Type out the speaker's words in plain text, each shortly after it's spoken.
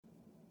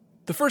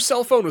The first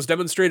cell phone was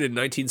demonstrated in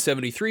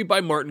 1973 by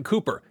Martin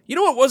Cooper. You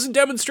know what wasn't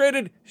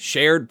demonstrated?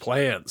 Shared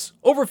plans.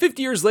 Over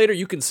 50 years later,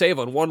 you can save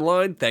on one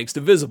line thanks to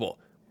Visible.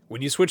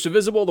 When you switch to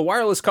Visible, the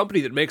wireless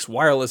company that makes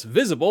wireless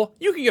visible,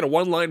 you can get a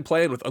one-line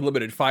plan with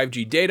unlimited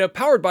 5G data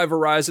powered by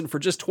Verizon for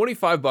just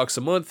 $25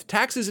 a month,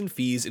 taxes and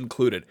fees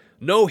included.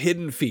 No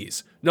hidden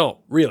fees. No,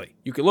 really.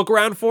 You can look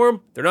around for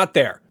them. They're not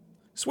there.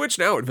 Switch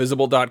now at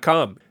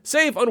Visible.com.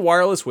 Save on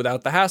wireless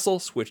without the hassle.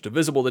 Switch to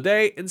Visible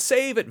today and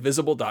save at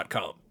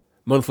Visible.com.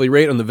 Monthly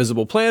rate on the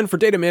Visible plan for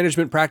data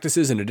management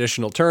practices and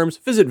additional terms.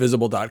 Visit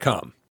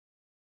Visible.com.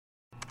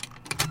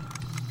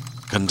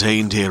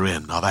 Contained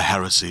herein are the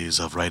heresies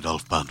of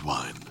Radolf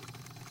Burntwine,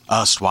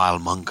 erstwhile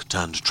monk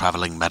turned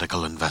traveling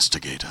medical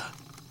investigator.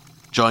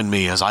 Join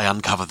me as I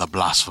uncover the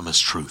blasphemous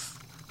truth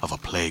of a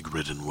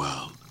plague-ridden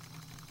world,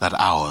 that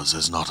ours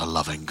is not a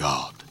loving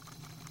God,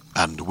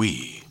 and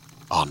we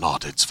are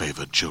not its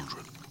favored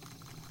children.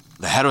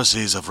 The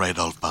heresies of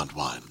Radolf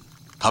Burntwine,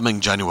 coming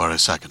January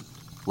 2nd,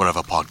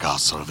 wherever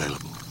podcasts are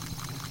available.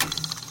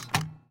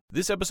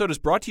 This episode is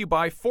brought to you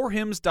by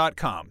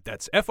forhims.com.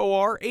 That's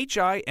FORHIMS.com.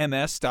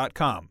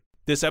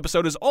 This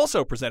episode is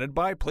also presented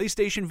by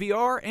PlayStation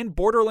VR and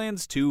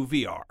Borderlands 2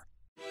 VR.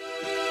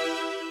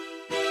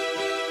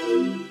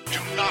 Do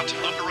not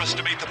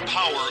underestimate the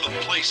power of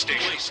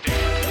PlayStation.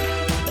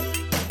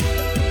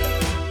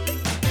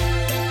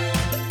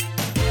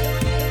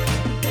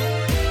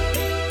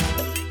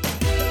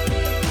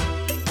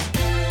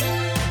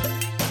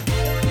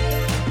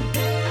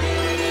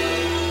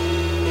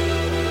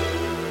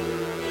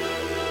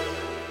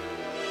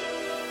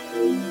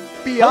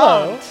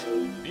 Beyond.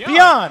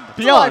 Beyond. It's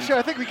a live show.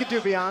 I think we could do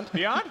Beyond.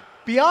 Beyond?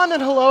 Beyond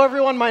and hello,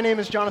 everyone. My name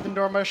is Jonathan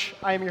Dormush.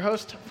 I am your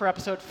host for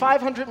episode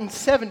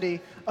 570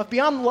 of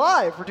Beyond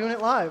Live. We're doing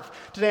it live.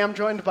 Today I'm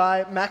joined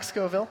by Max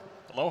Scoville.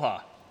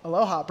 Aloha.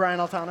 Aloha. Brian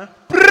Altana.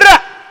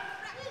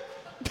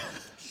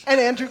 And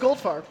Andrew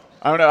Goldfarb.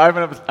 I don't know. I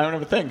don't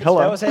have a thing. Hello.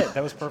 That was it.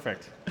 That was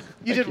perfect.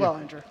 You did well,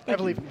 Andrew. I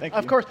believe in you. Thank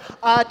Of you. course.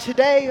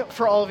 Today,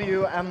 for all of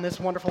you on this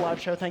wonderful live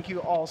show, thank you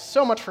all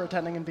so much for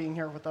attending and being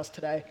here with us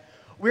today.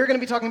 We're going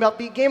to be talking about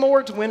the Game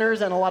Awards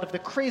winners and a lot of the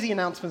crazy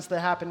announcements that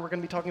happened. We're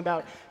going to be talking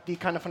about the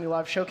Kind of Funny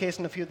Live showcase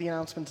and a few of the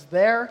announcements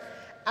there.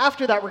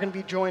 After that, we're going to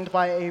be joined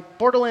by a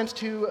Borderlands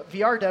 2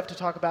 VR dev to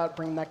talk about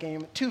bringing that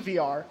game to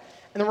VR.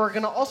 And then we're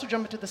going to also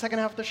jump into the second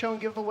half of the show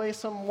and give away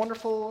some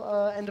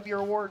wonderful end-of-year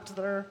awards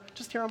that are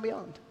just here on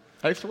Beyond.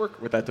 I used to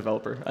work with that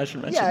developer. I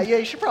should mention. Yeah,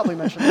 you should probably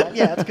mention that.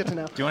 Yeah, it's good to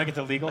know. Do you want to get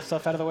the legal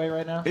stuff out of the way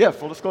right now? Yeah,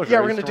 full disclosure. Yeah,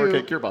 I we're used gonna to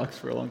work do- at Gearbox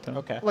for a long time.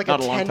 Okay. Like Not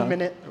a a long time.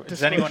 10-minute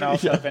Does anyone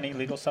else Yeah. have any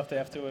legal stuff they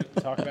have to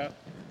talk about?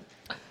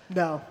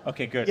 No.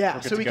 Okay, good. Yeah,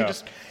 We're good so to we go. can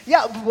just.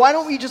 Yeah, why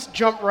don't we just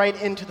jump right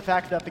into the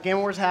fact that the Game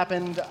Awards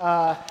happened.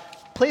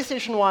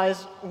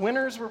 PlayStation-wise,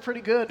 winners were pretty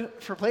good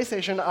for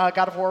PlayStation.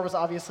 God of War was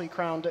obviously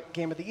crowned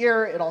Game of the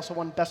Year. It also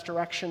won Best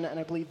Direction and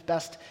I believe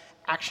Best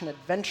Action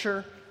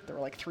Adventure. There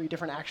were like 3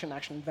 different action,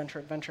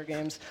 adventure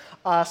games.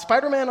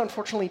 Spider-Man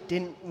unfortunately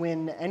didn't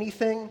win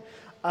anything.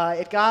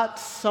 It got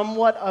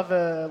somewhat of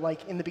a,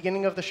 like, in the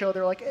beginning of the show, they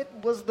were like, it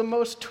was the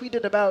most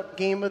tweeted about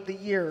Game of the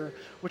Year,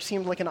 which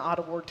seemed like an odd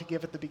award to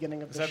give at the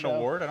beginning of the show. Is that an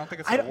award? I don't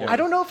think it's an award. I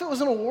don't know if it was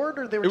an award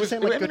or they were just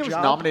saying, like, I mean, good it was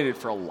job. nominated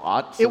for a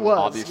lot. So It was,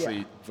 obviously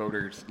yeah.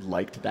 voters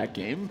liked that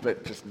game,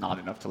 but just not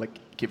enough to like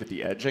give it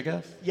the edge, I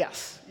guess.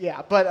 Yes,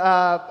 yeah. But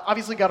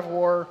obviously God of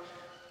War,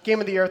 Game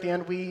of the Year at the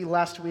end.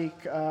 Last week,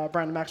 Brian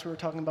and Max, we were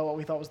talking about what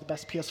we thought was the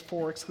best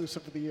PS4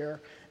 exclusive of the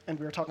year, and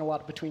we were talking a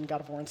lot between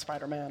God of War and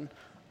Spider-Man.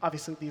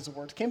 Obviously, these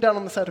awards came down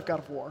on the side of God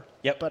of War.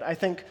 Yep. But I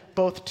think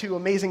both 2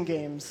 amazing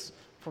games.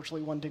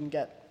 Fortunately, one didn't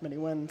get many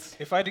wins.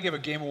 If I had to give a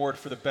Game Award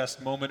for the best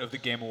moment of the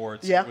Game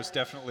Awards, Yeah. it was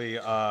definitely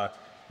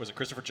was it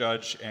Christopher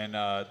Judge and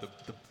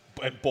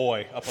and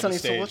Boy up Sonny on the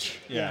stage. Solich?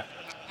 Yeah.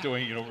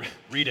 Doing,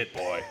 read it,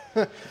 boy.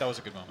 That was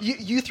a good moment.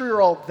 You 3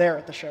 were all there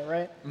at the show,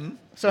 right? Mm-hmm.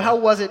 So how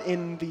was it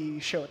in the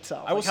show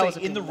itself? I will Like, how was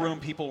say it in the being room,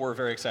 people were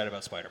very excited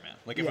about Spider-Man.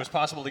 Like, if Yeah. it was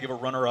possible to give a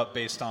runner-up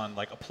based on,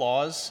 like,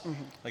 applause,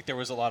 like, there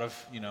was a lot of,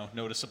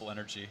 noticeable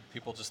energy.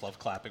 People just love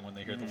clapping when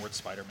they hear the word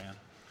Spider-Man.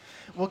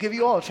 We'll give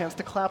you all a chance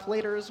to clap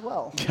later as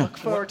well. Look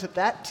forward to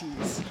that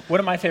tease. One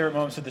of my favorite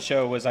moments of the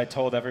show was I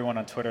told everyone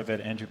on Twitter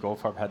that Andrew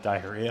Goldfarb had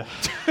diarrhea.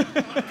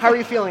 How are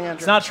you feeling, Andrew?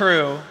 It's not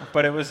true,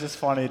 but it was just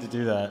funny to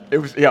do that. It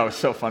was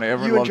so funny.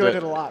 Everyone You loved enjoyed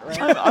it a lot,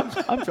 right?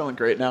 I'm feeling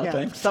great now. Yeah.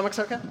 Thanks. Stomach's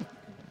okay?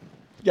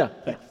 Yeah.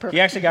 Thanks. Perfect.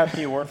 He actually got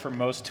the award for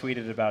most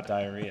tweeted about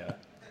diarrhea.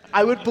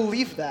 I would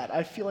believe that.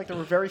 I feel like there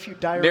were very few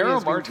diarrheas Narrow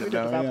being margin, tweeted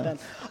though, about yeah.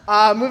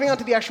 then. Moving on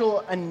to the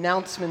actual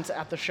announcements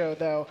at the show,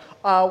 though.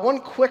 One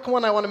quick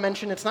one I want to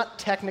mention. It's not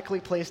technically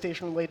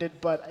PlayStation related,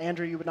 but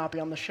Andrew, you would not be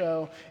on the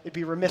show. It'd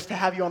be remiss to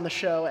have you on the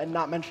show and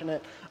not mention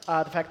it.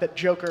 The fact that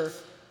Joker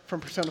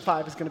from Persona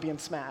 5 is going to be in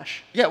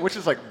Smash. Yeah, which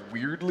is like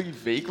weirdly,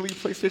 vaguely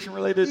PlayStation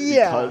related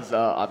Yeah. because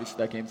obviously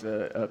that game's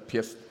a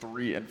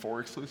PS3 and 4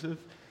 exclusive.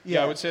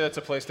 Yeah, I would say that's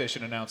a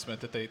PlayStation announcement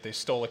that they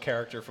stole a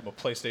character from a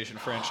PlayStation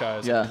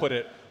franchise Yeah. and put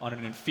it on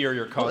an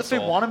inferior console. Well, if they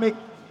want to make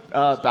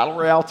Battle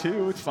Royale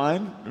 2, it's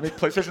fine. Make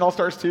PlayStation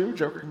All-Stars 2,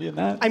 Joker can be in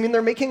that. I mean,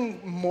 they're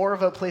making more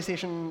of a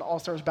PlayStation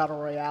All-Stars Battle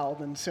Royale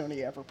than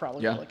Sony ever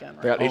probably will again,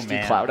 right? They got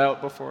HD Cloud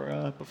out before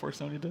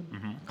Sony did.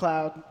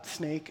 Cloud,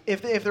 Snake.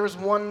 If there was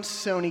one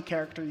Sony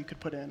character you could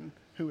put in,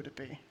 who would it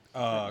be?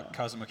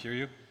 Kazuma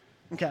Kiryu.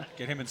 Okay.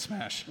 Get him in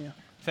Smash. Yeah.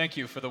 Thank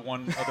you for the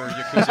one other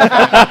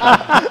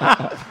Yakuza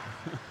fan.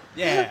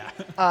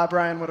 Yeah.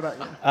 Brian, what about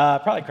you?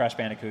 Probably Crash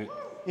Bandicoot.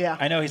 Yeah.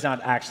 I know he's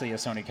not actually a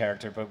Sony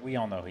character, but we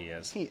all know he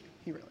is. He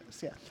really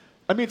is, yeah.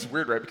 I mean, it's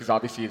weird, right? Because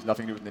obviously it's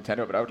nothing to do with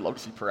Nintendo, but I would love to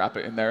see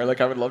Parappa in there.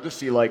 Like, I would love to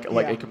see like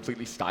a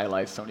completely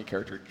stylized Sony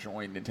character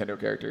join Nintendo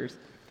characters.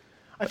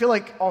 I feel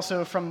like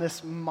also from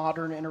this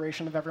modern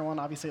iteration of everyone,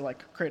 obviously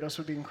like Kratos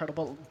would be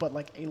incredible, but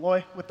like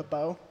Aloy with the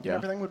bow and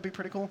everything would be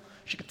pretty cool.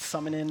 She could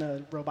summon in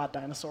a robot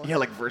dinosaur. Yeah,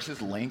 like versus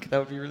Link, that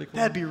would be really cool.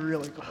 That'd be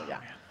really cool,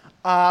 yeah.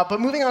 But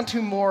moving on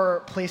to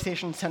more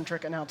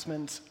PlayStation-centric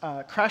announcements,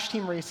 Crash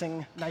Team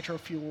Racing Nitro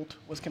Fueled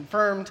was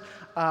confirmed.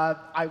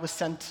 I was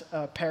sent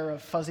a pair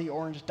of fuzzy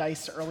orange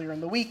dice earlier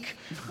in the week,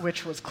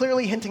 which was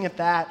clearly hinting at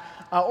that.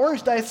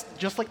 Orange dice,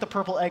 just like the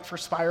purple egg for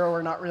Spyro,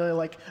 are not really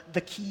like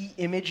the key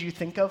image you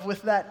think of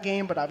with that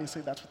game, but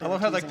obviously that's what they I were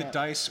love how like teasing the at.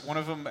 dice, one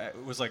of them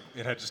was like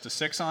it had just a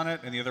 6 on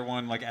it, and the other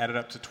one like added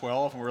up to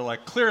 12, and we were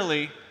like,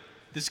 clearly,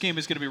 this game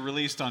is going to be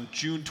released on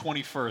June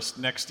 21st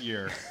next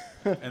year,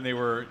 and they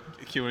were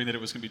queuing that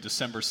it was going to be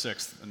December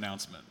 6th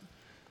announcement.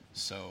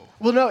 So.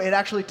 Well, no, it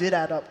actually did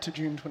add up to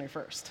June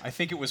 21st. I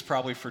think it was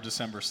probably for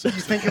December 6th.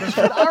 You think it was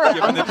for? All right.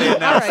 Given that they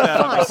announced that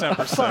on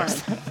December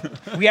 6th.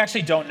 Fine. We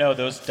actually don't know.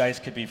 Those dice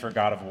could be for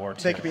God of War,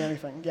 too. They could be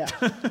anything, yeah.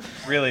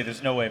 Really,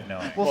 there's no way of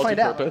knowing. We'll find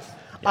out. The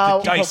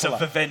dice of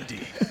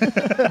Vivendi.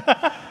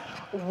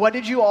 What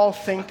did you all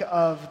think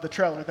of the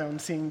trailer, though,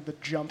 and seeing the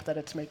jump that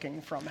it's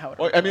making from how it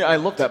Well, I mean, I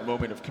love that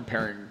moment of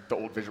comparing the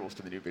old visuals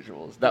to the new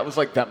visuals. That was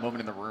like that moment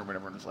in the room when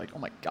everyone was like, oh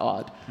my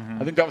God.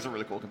 I think that was a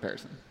really cool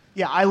comparison.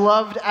 Yeah, I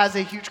loved, as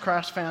a huge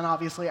Crash fan,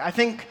 obviously. I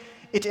think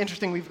it's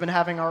interesting. We've been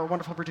having our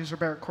wonderful producer,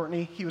 Barrett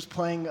Courtney. He was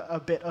playing a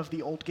bit of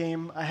the old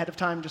game ahead of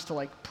time just to,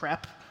 like,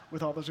 prep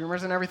with all those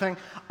rumors and everything.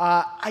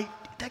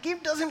 That game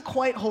doesn't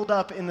quite hold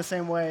up in the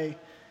same way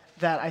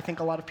that I think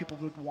a lot of people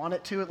would want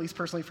it to, at least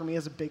personally for me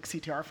as a big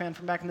CTR fan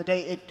from back in the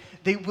day.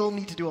 They will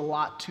need to do a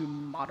lot to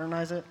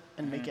modernize it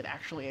and make it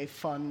actually a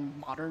fun,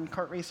 modern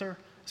kart racer,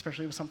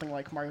 especially with something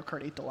like Mario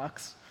Kart 8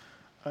 Deluxe.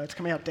 It's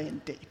coming out day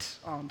and date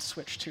on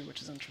Switch too,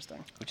 which is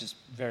interesting. Which is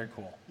very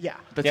cool. Yeah.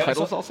 The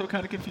title's also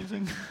kind of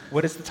confusing.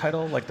 What is the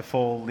title? Like the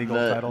full legal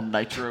title?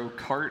 Nitro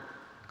Kart.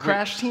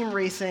 Crash Team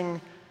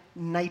Racing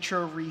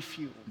Nitro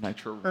Refueled.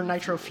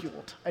 Nitro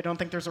Fueled. I don't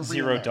think there's a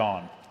Zero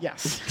Dawn.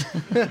 Yes.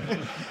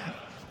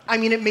 I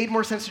mean, it made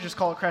more sense to just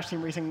call it Crash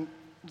Team Racing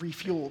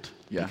Refueled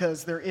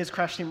because there is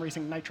Crash Team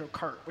Racing Nitro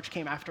Kart, which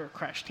came after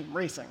Crash Team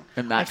Racing.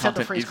 And that I've said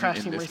the content phrase isn't Crash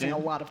in Team this Racing game?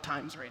 a lot of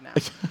times right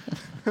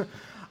now.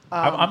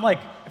 I'm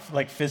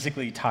like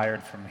physically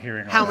tired from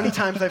hearing How all many that.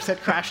 times I've said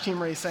Crash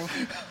Team Racing?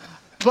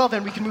 Well,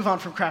 then we can move on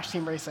from Crash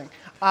Team Racing.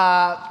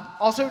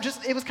 Also,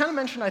 just it was kind of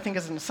mentioned, I think,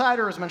 as an aside,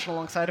 or it was mentioned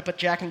alongside it, but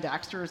Jak and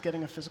Daxter is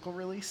getting a physical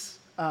release.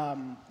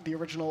 The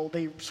original,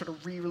 they sort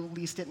of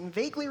re-released it and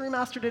vaguely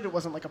remastered it. It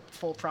wasn't like a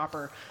full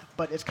proper,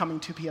 but it's coming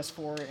to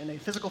PS4 in a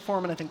physical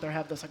form, and I think they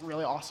have this like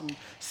really awesome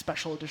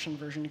special edition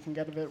version you can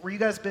get of it. Were you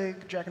guys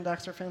big Jak and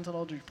Daxter fans at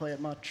all? Did you play it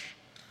much?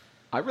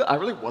 I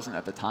really wasn't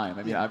at the time.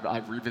 I mean,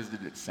 I've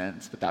revisited it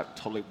since, but that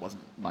totally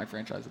wasn't my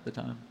franchise at the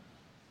time.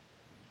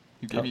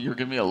 You're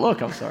giving me a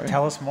look. I'm sorry.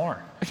 Tell us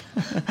more.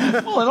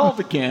 Well, it all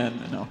began.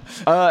 No,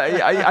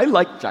 I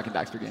like Jak and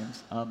Daxter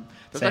games.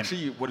 There's Same.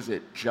 actually, what is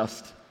it?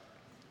 Just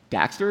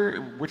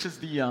Daxter, which is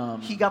the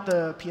He got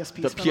the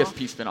PSP the spin-off.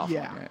 PSP spin-off.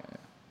 Yeah. One.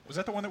 Was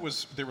that the one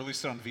that they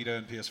released it on Vita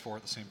and PS4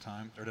 at the same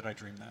time, or did I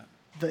dream that?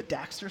 The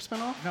Daxter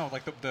spin-off? No,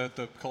 like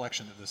the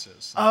collection that this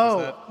is. Oh,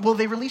 Is that- well,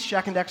 they released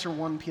Jak and Daxter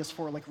 1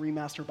 PS4 like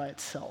remastered by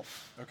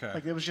itself. Okay.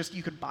 Like it was just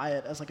you could buy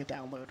it as like a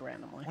download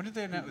randomly. When did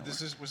they announce?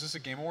 Was this a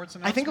Game Awards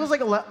announcement? I think it was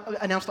like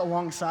announced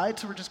alongside,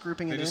 so we're just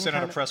grouping They it just in. sent out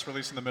a kinda. press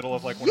release in the middle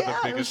of like one of the Yeah,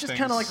 biggest it was just things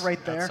kind of like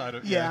right there. outside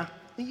of,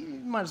 You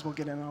might as well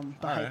get in on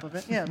the All hype right. of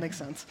it. Yeah, it makes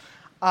sense.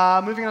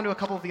 Moving on to a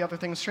couple of the other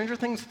things. Stranger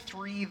Things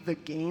 3, the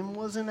game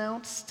was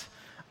announced.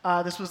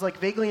 This was like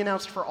vaguely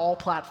announced for all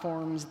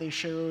platforms. They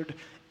showed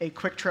a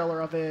quick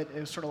trailer of it. It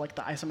was sort of like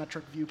the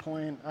isometric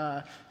viewpoint.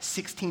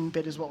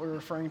 16-bit is what we're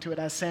referring to it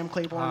as. Sam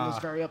Claiborne was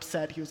very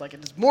upset. He was like,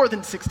 it is more than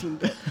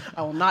 16-bit.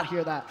 I will not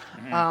hear that.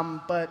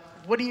 But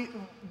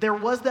there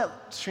was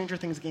that Stranger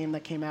Things game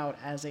that came out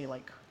as a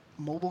like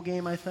mobile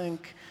game, I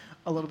think,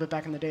 a little bit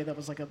back in the day that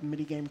was like a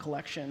mini-game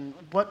collection.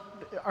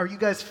 Are you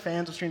guys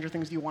fans of Stranger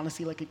Things? Do you want to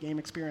see like a game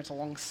experience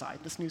alongside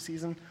this new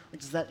season? Like,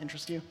 does that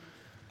interest you?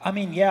 I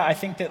mean, yeah, I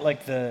think that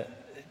like the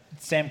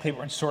Sam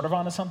Claiborne's sort of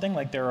onto something.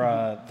 Like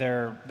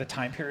the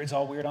time period's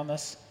all weird on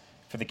this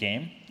for the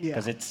game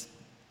because it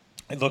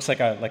looks like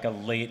a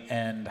late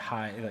end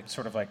high like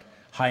sort of like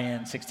high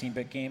end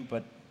 16-bit game,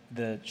 but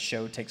the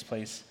show takes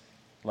place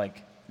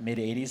like mid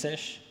 80s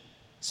ish.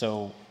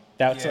 So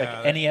That's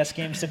like NES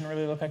games didn't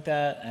really look like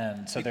that,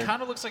 and so it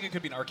kind of looks like it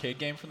could be an arcade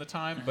game from the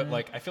time, but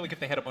like I feel like if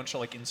they had a bunch of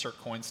like insert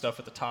coin stuff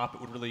at the top,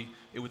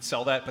 it would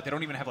sell that. But they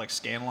don't even have like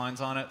scan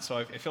lines on it, so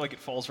I feel like it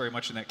falls very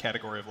much in that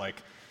category of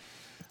like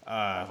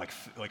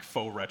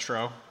faux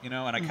retro, you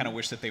know. And I kind of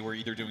wish that they were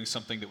either doing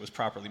something that was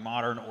properly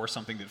modern or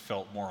something that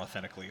felt more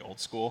authentically old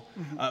school.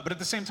 But at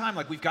the same time,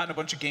 like we've gotten a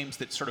bunch of games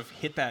that sort of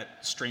hit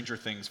that Stranger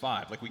Things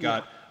vibe. Like we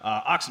got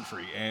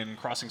Oxenfree and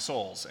Crossing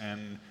Souls,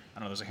 and I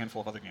don't know, there's a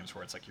handful of other games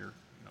where it's like you're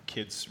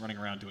kids running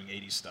around doing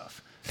 80s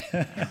stuff.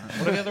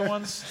 What are the other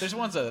ones? There's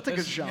ones that... It's a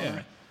good genre.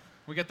 Yeah.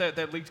 We got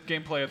that leaked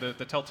gameplay of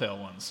the Telltale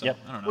ones. So,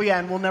 I don't know. Well, yeah,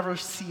 and we'll never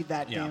see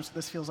that game, so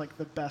this feels like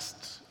the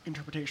best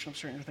interpretation of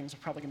Stranger Things we're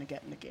probably going to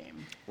get in the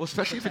game. Well,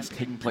 especially if it's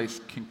taking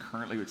place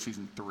concurrently with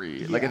Season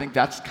 3. Like, I think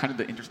that's kind of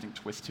the interesting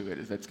twist to it,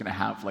 is that it's going to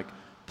have, like,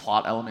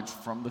 plot elements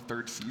from the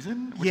third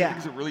season, which I think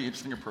is a really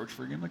interesting approach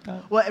for a game like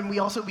that. Well, and we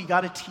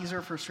got a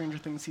teaser for Stranger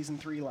Things Season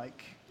 3,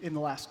 like, in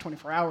the last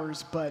 24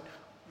 hours, but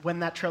when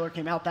that trailer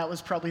came out, that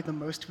was probably the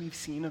most we've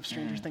seen of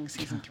Stranger Things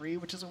Season 3,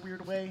 which is a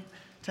weird way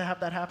to have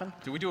that happen.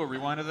 Do we do a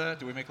rewind of that?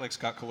 Do we make like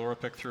Scott Kalora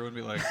pick through and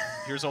be like,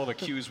 here's all the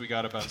cues we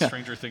got about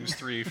Stranger Things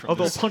 3 from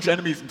they'll punch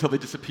enemies until they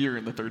disappear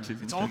in the third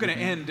season. It's all going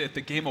to end at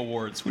the Game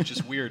Awards, which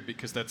is weird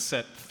because that's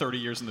set 30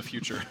 years in the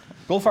future.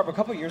 Goldfarb, a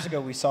couple of years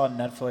ago, we saw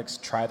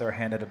Netflix try their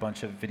hand at a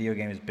bunch of video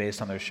games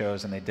based on their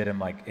shows, and they did them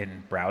like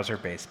in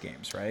browser-based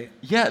games, right?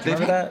 Yeah, they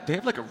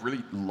have like a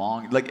really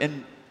long, like,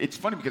 and it's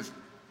funny because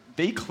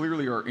they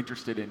clearly are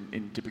interested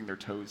in dipping their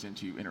toes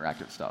into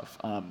interactive stuff.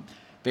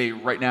 They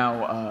right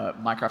now,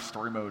 Minecraft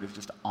Story Mode is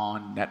just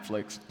on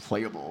Netflix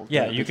playable.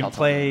 Yeah, you can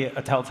play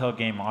a Telltale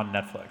game on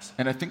Netflix.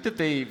 And I think that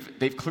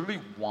they've clearly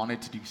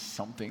wanted to do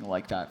something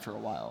like that for a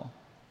while.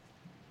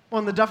 Well,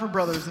 and the Duffer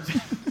Brothers,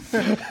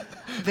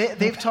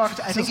 they've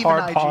talked. I think even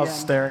hard IGN. pause,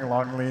 staring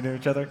longingly into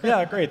each other.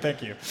 Yeah, great,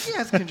 thank you. You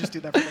guys can just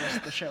do that for the rest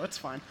of the show. It's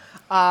fine.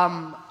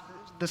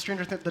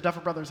 The Duffer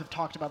Brothers have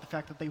talked about the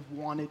fact that they've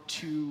wanted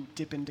to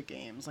dip into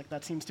games. Like,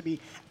 that seems to be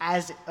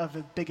as of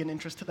a big an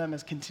interest to them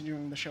as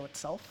continuing the show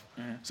itself.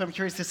 So I'm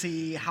curious to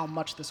see how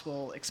much this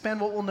will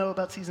expand what we'll know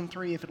about Season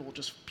 3, if it will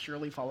just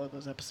purely follow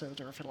those episodes,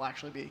 or if it'll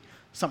actually be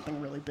something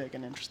really big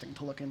and interesting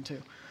to look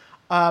into.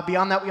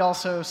 Beyond that, we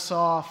also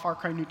saw Far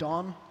Cry New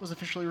Dawn was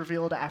officially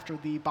revealed after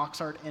the box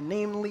art and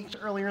name leaked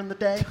earlier in the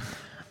day.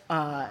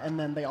 And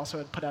then they also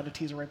had put out a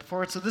teaser right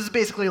before it. So this is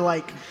basically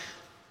like...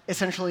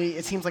 Essentially,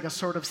 it seems like a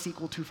sort of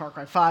sequel to Far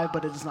Cry 5,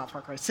 but it is not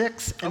Far Cry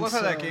 6. I love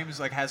how that game is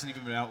like hasn't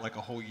even been out like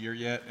a whole year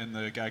yet, and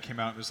the guy came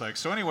out and was like,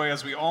 "So anyway,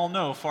 as we all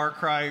know, Far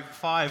Cry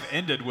 5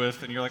 ended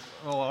with," and you're like,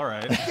 "Oh, all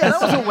right." Yeah,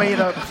 that was a way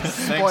to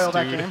spoil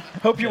that game.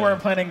 Hope you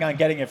weren't planning on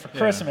getting it for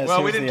Christmas.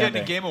 Well, we didn't get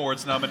any Game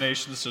Awards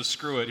nominations, so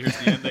screw it. Here's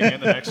the ending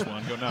and the next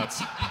one. Go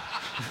nuts.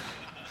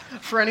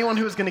 For anyone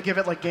who was going to give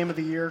it like Game of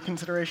the Year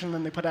consideration,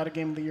 then they put out a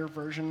Game of the Year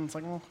version. It's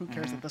like, well, who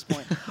cares at this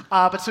point?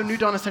 But so New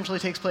Dawn essentially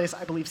takes place,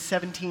 I believe,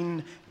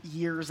 17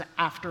 years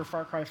after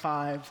Far Cry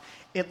 5.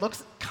 It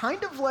looks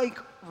kind of like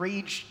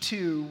Rage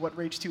 2, what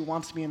Rage 2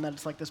 wants to be, in that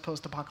it's like this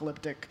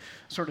post-apocalyptic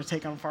sort of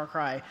take on Far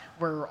Cry,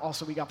 where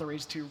also we got the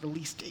Rage 2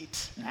 release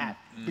date at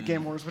the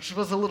Game Awards, which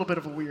was a little bit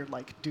of a weird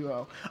like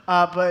duo.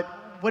 But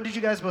what did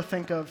you guys both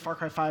think of Far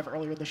Cry 5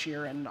 earlier this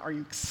year, and are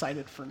you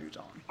excited for New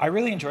Dawn? I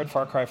really enjoyed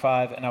Far Cry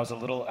 5, and I was a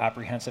little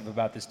apprehensive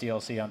about this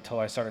DLC until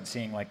I started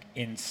seeing like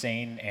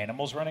insane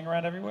animals running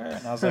around everywhere,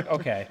 and I was like,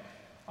 okay,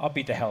 I'll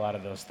beat the hell out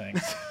of those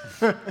things.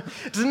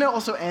 Doesn't it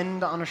also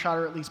end on a shot,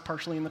 or at least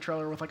partially in the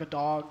trailer, with like a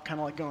dog kind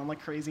of like going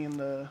like crazy in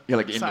the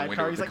like in the window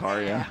car? of the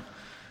car, yeah.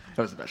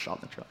 That was the best shot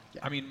in the trailer.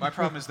 Yeah. I mean, my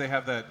problem is they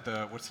have that,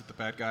 the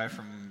bad guy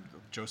from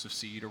Joseph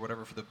Seed or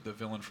whatever, for the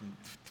villain from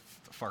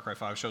Far Cry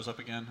 5 shows up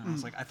again. And I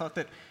was like, I thought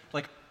that,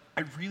 like,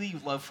 I really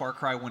love Far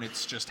Cry when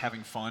it's just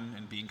having fun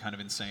and being kind of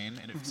insane.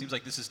 And it seems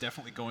like this is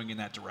definitely going in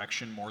that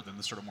direction more than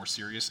the sort of more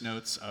serious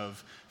notes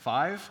of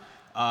 5.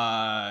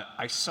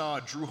 I saw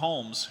Drew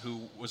Holmes,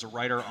 who was a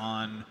writer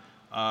on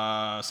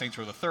Saints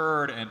Row the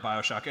Third and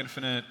BioShock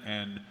Infinite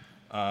and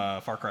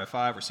Far Cry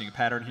 5. We're seeing a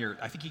pattern here.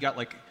 I think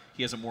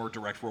he has a more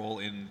direct role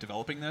in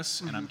developing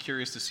this, and I'm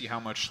curious to see how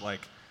much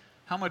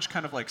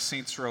kind of like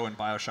Saints Row and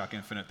BioShock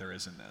Infinite there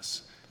is in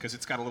this, because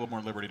it's got a little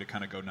more liberty to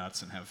kind of go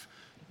nuts and have,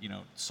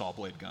 saw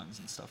blade guns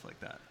and stuff like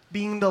that.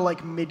 Being the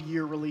like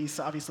mid-year release,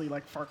 obviously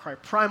like Far Cry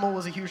Primal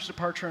was a huge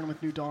departure, and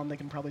with New Dawn they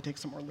can probably take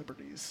some more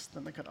liberties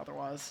than they could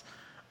otherwise.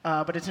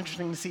 But it's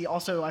interesting to see.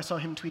 Also, I saw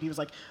him tweet, he was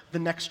like, the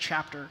next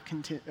chapter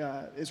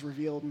is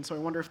revealed, and so I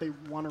wonder if they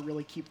want to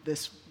really keep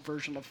this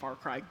version of Far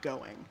Cry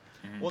going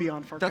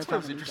beyond Far Cry. That's why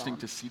it was interesting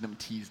to see them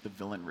tease the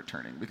villain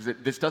returning, because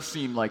this does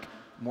seem like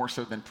more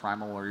so than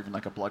Primal or even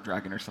like a Blood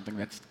Dragon or something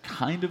that's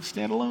kind of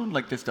standalone.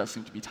 Like, this does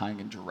seem to be tying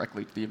in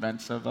directly to the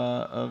events of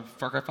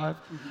Far Cry 5.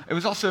 It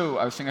was also,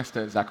 I was saying this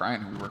to Zach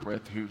Ryan, who we work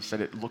with, who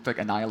said it looked like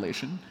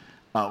Annihilation,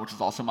 which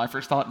was also my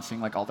first thought, and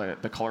seeing like all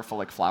the colorful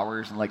like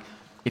flowers, and like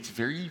it's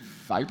very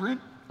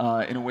vibrant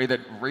in a way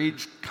that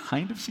Rage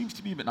kind of seems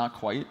to be, but not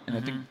quite. And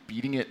I think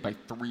beating it by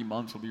 3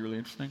 months will be really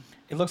interesting.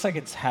 It looks like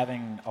it's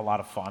having a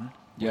lot of fun,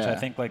 which I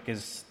think like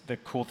is the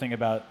cool thing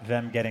about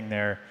them getting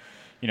their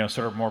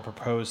sort of more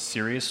proposed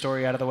serious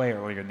story out of the way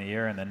earlier in the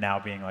year, and then now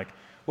being like,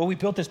 well, we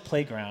built this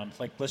playground.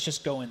 Like, let's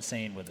just go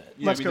insane with it.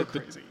 Yeah, Let's I mean, go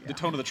crazy. The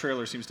tone of the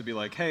trailer seems to be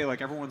like, hey, like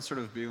everyone's sort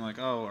of being like,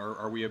 oh,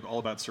 are we all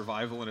about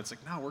survival? And it's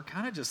like, no, we're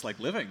kind of just like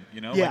living,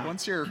 Yeah. Like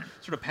once you're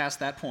sort of past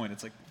that point,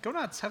 it's like, go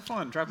nuts, have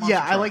fun, drive monster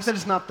Yeah, I like trucks. that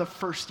it's not the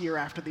first year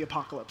after the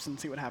apocalypse and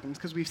see what happens,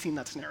 because we've seen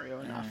that scenario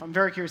enough. I'm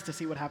very curious to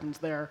see what happens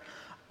there.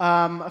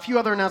 A few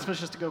other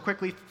announcements just to go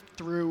quickly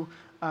through.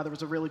 There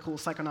was a really cool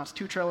Psychonauts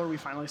 2 trailer. We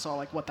finally saw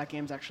like what that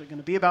game's actually going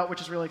to be about,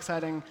 which is really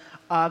exciting.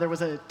 There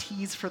was a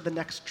tease for the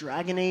next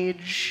Dragon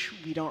Age.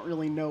 We don't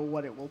really know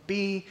what it will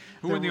be.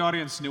 Who in the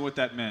audience knew what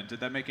that meant? Did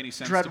that make any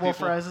sense to Dreadwolf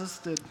people? Rises.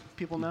 Did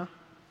people know?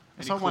 I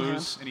Any saw one hand.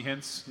 clues? Any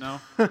hints? No?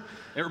 It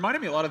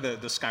reminded me a lot of the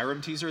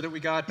Skyrim teaser that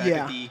we got back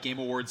Yeah. at the Game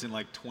Awards in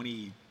like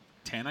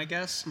 2010, I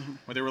guess,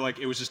 where they were like,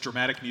 it was just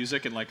dramatic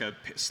music and like a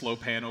slow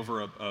pan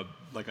over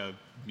like a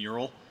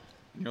mural.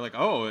 And you're like,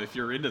 oh, if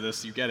you're into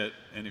this, you get it.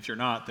 And if you're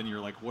not, then you're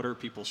like, what are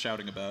people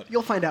shouting about?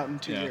 You'll find out in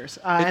 2 Yeah. years.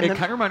 It And then-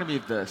 kind of reminded me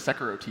of the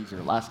Sekiro teaser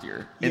last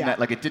year, in Yeah. that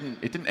like it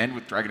didn't end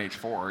with Dragon Age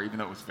 4, even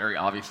though it was very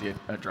obviously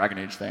a Dragon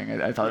Age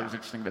thing. I thought it was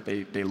interesting that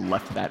they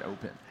left that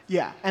open.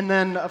 Yeah, and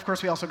then of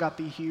course we also got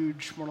the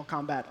huge Mortal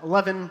Kombat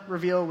 11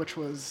 reveal, which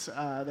was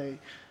they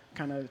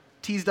kind of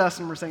teased us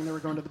and were saying they were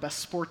going to the Best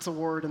Sports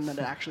Award, and then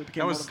it actually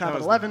became Mortal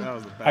Kombat 11. That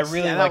was the best. I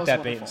really Yeah, that like was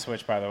that bait wonderful. and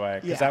switch, by the way,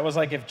 because Yeah. that was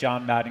like if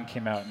John Madden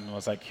came out and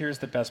was like, here's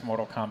the best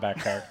Mortal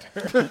Kombat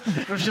character.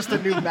 It was just a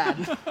new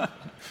Madden.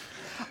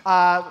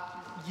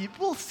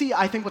 We'll see.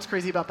 I think what's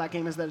crazy about that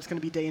game is that it's going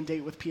to be day and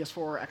date with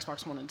PS4,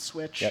 Xbox One, and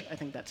Switch. Yep. I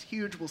think that's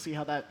huge. We'll see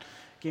how that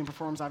game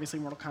performs. Obviously,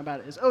 Mortal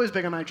Kombat is always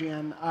big on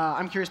IGN.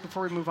 I'm curious,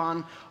 before we move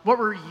on, what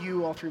were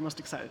you all three most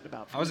excited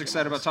about? I was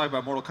excited about talking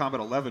about Mortal Kombat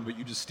 11, but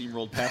you just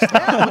steamrolled past it. Go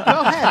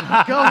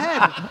ahead. Go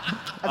ahead.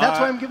 That's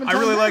why I'm giving I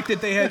time really back. liked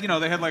that they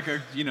had like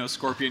a,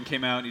 Scorpion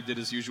came out and he did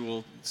his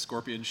usual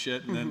Scorpion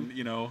shit. And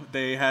then,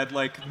 they had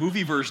like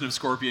movie version of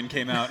Scorpion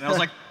came out. And I was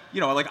like,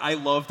 I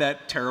love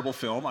that terrible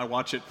film. I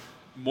watch it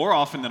more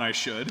often than I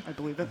should. I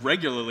believe it.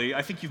 Regularly.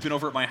 I think you've been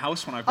over at my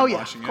house when I've been Oh, yeah,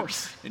 watching of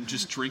course. it. And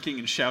just drinking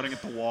and shouting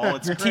at the wall.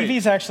 It's Your great.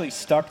 TV's actually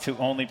stuck to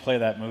only play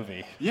that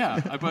movie. Yeah,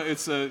 but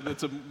it's a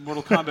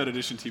Mortal Kombat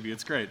edition TV.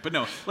 It's great, but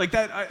no, like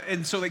that,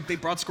 and so like they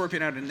brought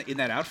Scorpion out in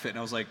that outfit, and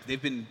I was like,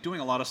 they've been doing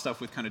a lot of stuff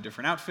with kind of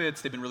different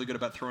outfits. They've been really good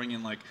about throwing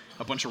in like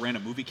a bunch of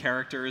random movie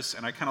characters,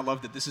 and I kind of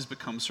love that this has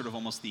become sort of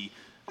almost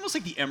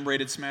like the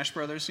M-rated Smash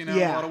Brothers, in a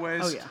Yeah. lot of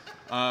ways. Oh,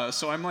 yeah.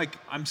 So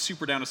I'm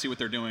super down to see what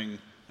they're doing,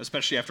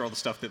 especially after all the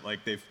stuff that like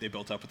they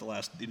built up with the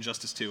last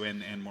Injustice 2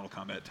 and Mortal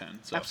Kombat 10.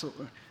 So.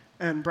 Absolutely.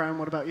 And Brian,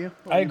 what about you?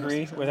 What I were you most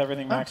agree excited with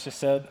everything Max just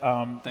said.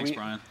 Thanks,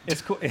 Brian.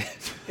 It's cool.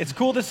 It's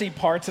cool to see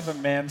parts of a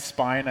man's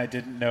spine I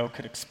didn't know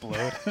could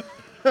explode.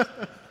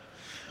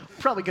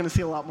 Probably going to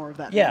see a lot more of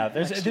that. Yeah,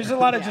 next there's year. a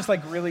lot of Yeah. just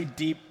like really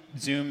deep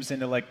zooms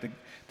into like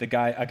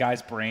a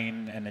guy's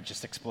brain and it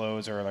just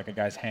explodes, or like a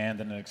guy's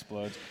hand and it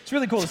explodes. It's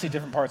really cool to see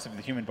different parts of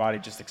the human body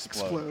just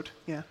explode.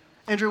 Yeah.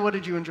 Andrew, what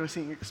did you enjoy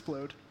seeing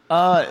explode?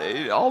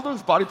 All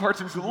those body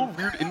parts, it was a little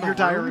weird in the Your room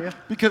diarrhea?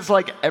 because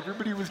like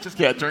everybody was just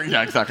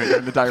exactly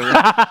during the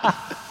diarrhea.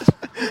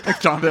 Thanks,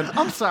 Jonathan.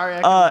 I'm sorry.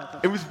 I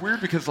It was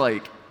weird because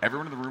like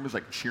everyone in the room was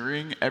like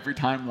cheering every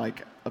time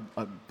like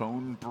a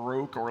bone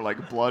broke or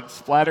like blood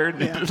splattered.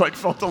 And Yeah. it just like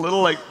felt a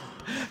little like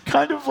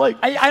kind of like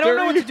I don't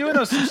know what scary. to do in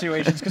those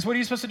situations, because what are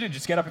you supposed to do?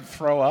 Just get up and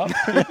throw up?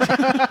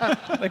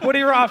 Like, what are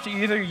your options?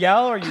 You either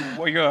yell or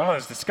you go, oh,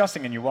 it's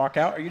disgusting, and you walk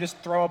out, or you just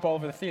throw up all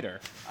over the theater.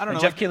 I don't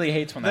And know, Jeff Keighley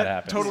hates when that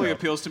happens. Totally so.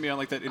 appeals to me on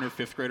like that inner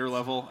fifth grader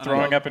level. And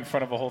Throwing I'm up in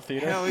front of a whole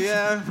theater? Hell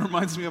yeah,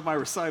 reminds me of my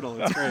recital.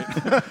 It's great.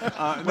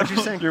 What'd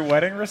you say? Your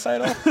wedding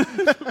recital?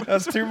 That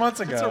was 2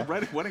 months ago. It's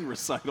a wedding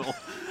recital.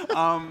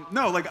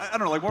 No, like I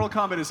don't know. Like Mortal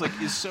Kombat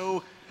is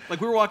so like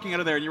we were walking out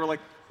of there and you were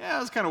like, yeah, it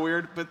was kind of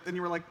weird, but then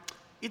you were like,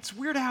 it's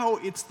weird how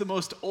it's the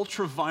most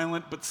ultra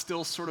violent but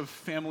still sort of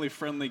family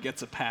friendly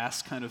gets a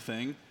pass kind of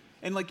thing,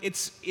 and like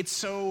it's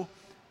so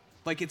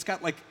like it's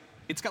got like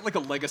a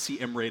legacy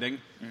M rating.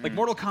 Like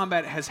Mortal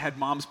Kombat has had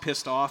moms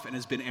pissed off and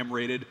has been M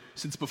rated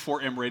since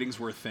before M ratings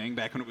were a thing.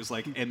 Back when it was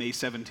like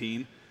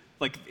MA17.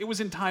 Like it was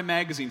in Time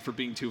magazine for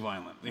being too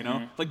violent. You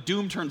know, like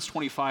Doom turns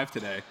 25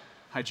 today.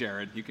 Hi,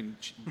 Jared.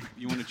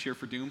 You want to cheer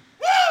for Doom?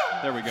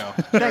 There we go.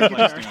 Thank you,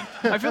 Jared.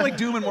 I feel like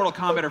Doom and Mortal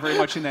Kombat are very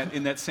much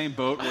in that same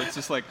boat where it's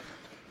just like,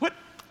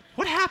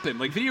 what happened?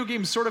 Like video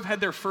games sort of had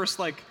their first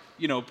like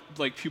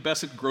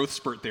pubescent growth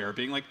spurt there,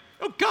 being like,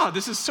 oh God,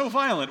 this is so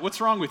violent. What's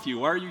wrong with you?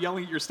 Why are you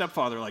yelling at your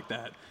stepfather like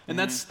that? And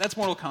that's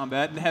Mortal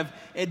Kombat. And to have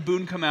Ed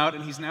Boon come out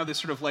and he's now this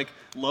sort of like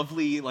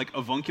lovely like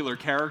avuncular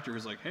character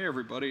who's like, hey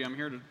everybody, I'm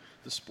here to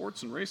the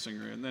sports and racing,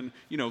 and then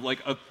like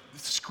a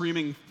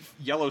screaming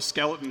yellow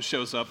skeleton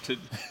shows up to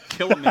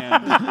kill a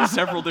man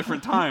several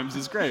different times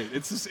is great.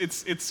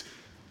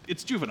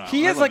 It's juvenile.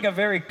 He I is like like a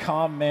very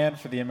calm man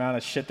for the amount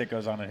of shit that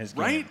goes on in his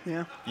game. Right?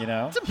 Yeah. You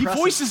know? He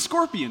voices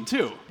Scorpion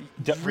too.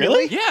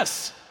 Really?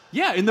 Yes.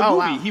 Yeah, in the Oh,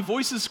 movie, wow. he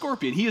voices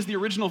Scorpion. He is the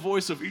original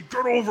voice of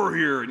 "Get over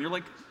here," and you're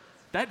like,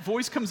 that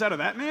voice comes out of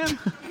that man.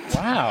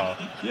 Wow.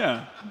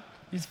 Yeah.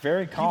 He's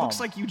very calm. He looks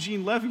like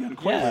Eugene Levy on Yeah.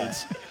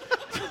 Quaaludes.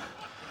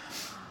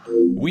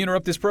 We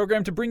interrupt this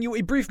program to bring you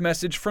a brief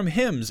message from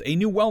Hims, a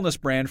new wellness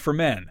brand for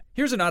men.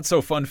 Here's a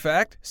not-so-fun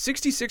fact.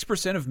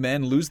 66% of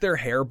men lose their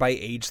hair by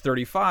age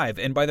 35,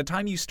 and by the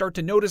time you start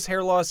to notice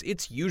hair loss,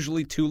 it's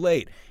usually too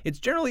late. It's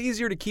generally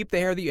easier to keep the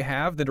hair that you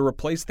have than to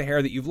replace the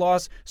hair that you've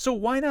lost, so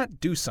why not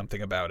do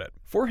something about it?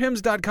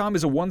 ForHims.com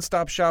is a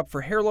one-stop shop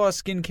for hair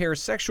loss, skincare,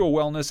 sexual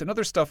wellness, and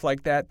other stuff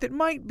like that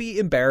might be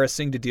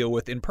embarrassing to deal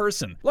with in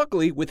person.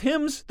 Luckily, with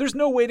Hims, there's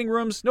no waiting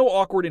rooms, no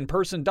awkward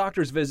in-person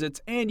doctor's visits,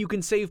 and you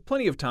can save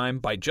plenty of time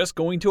by just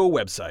going to a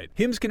website.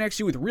 Hims connects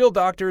you with real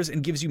doctors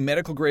and gives you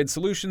medical-grade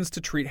solutions to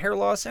treat hair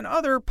loss and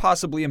other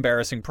possibly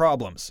embarrassing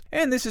problems.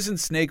 And this isn't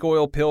snake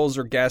oil pills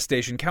or gas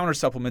station counter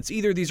supplements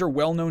either. These are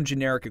well-known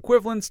generic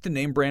equivalents to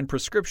name-brand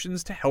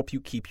prescriptions to help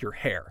you keep your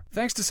hair.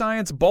 Thanks to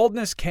science,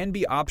 baldness can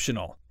be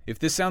optional. If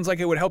this sounds like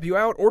it would help you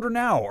out, order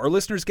now. Our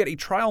listeners get a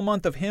trial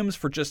month of Hims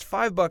for just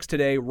 $5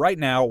 today, right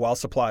now, while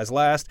supplies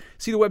last.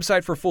 See the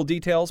website for full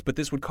details, but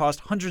this would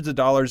cost hundreds of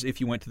dollars if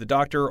you went to the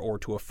doctor or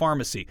to a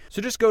pharmacy.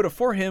 So just go to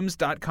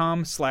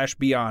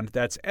forhims.com/beyond.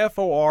 That's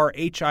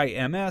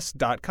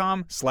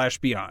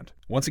FORHIMS.com/beyond.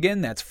 Once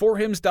again, that's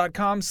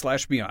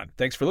forhims.com/beyond.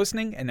 Thanks for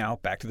listening, and now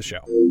back to the show.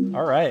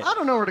 All right. I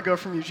don't know where to go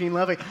from Eugene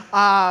Levy.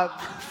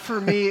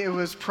 For me, it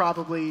was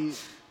probably,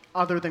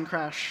 other than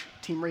Crash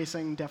Team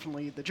Racing,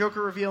 definitely the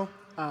Joker reveal.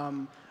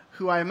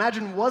 Who I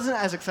imagine wasn't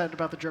as excited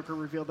about the Joker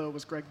reveal, though,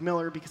 was Greg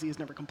Miller, because he has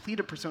never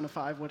completed Persona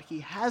 5. What he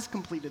has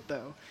completed,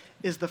 though,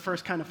 is the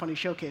first Kind of Funny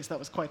showcase. That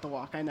was quite the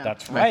walk, I know.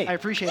 That's right. I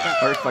appreciate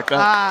that. I respect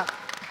that.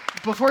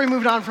 Before we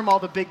moved on from all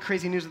the big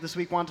crazy news of this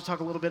week, I wanted to talk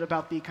a little bit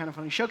about the Kind of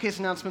Funny showcase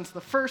announcements.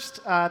 The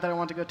first that I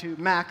want to go to,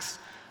 Max.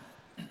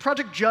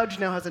 Project Judge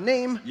now has a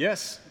name.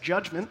 Yes.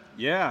 Judgment.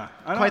 Yeah.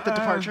 Quite the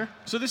departure.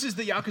 So this is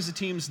the Yakuza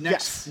team's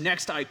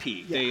next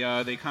IP.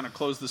 Yeah. They kind of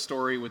closed the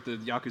story with the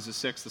Yakuza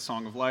 6, The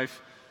Song of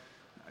Life.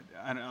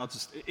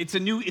 It's a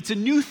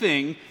new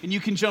thing, and you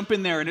can jump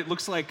in there, and it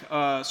looks like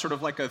sort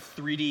of like a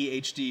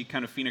 3D HD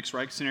kind of Phoenix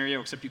Wright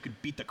scenario, except you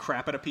could beat the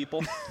crap out of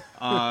people.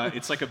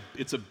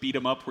 It's a beat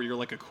 'em up where you're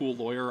like a cool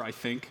lawyer, I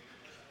think.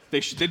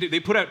 They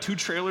put out 2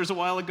 trailers a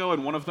while ago,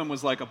 and one of them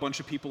was like a bunch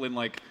of people in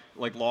like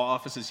law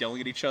offices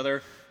yelling at each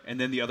other, and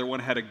then the other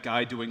one had a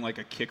guy doing like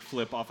a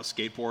kickflip off a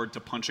skateboard to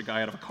punch a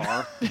guy out of a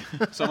car.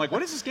 So I'm like,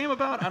 what is this game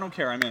about? I don't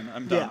care. I'm in.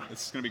 I'm done. Yeah.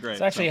 It's gonna be great.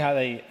 It's actually how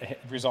they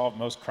resolve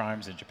most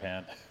crimes in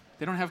Japan.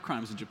 They don't have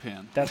crimes in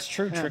Japan. That's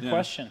true. Trick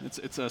question.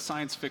 It's a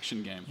science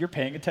fiction game. You're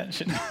paying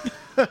attention.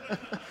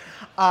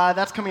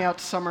 That's coming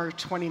out summer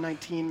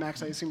 2019.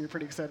 Max, I assume you're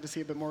pretty excited to see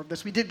a bit more of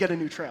this. We did get a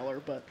new trailer,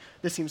 but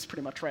this seems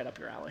pretty much right up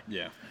your alley.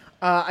 Yeah.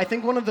 I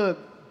think one of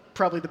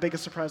probably the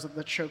biggest surprise of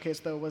the showcase,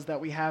 though, was that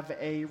we have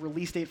a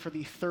release date for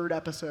the 3rd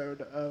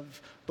episode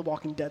of The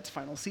Walking Dead's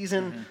final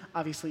season. Mm-hmm.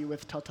 Obviously,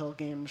 with Telltale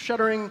Games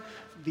shuttering,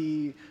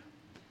 the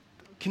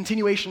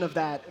continuation of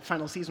that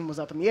final season was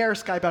up in the air.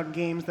 Skybound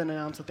Games then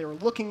announced that they were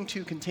looking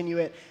to continue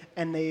it,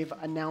 and they've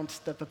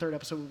announced that the 3rd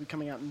episode will be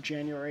coming out in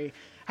January.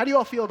 How do you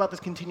all feel about this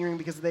continuing?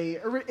 Because they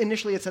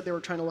initially had said they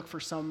were trying to look for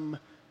some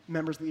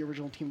members of the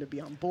original team to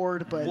be on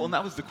board, but... Well, and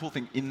that was the cool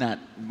thing in that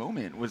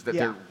moment, was that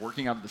they're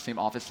working out of the same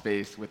office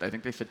space with, I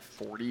think they said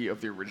 40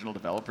 of the original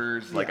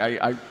developers. Like,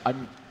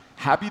 I'm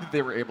happy that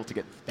they were able to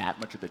get that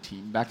much of the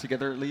team back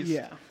together, at least.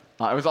 Yeah.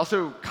 I was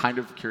also kind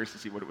of curious to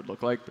see what it would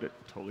look like, but it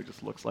totally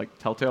just looks like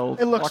Telltale.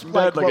 It looks Walking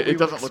like Dead. what we It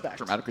doesn't would look expect.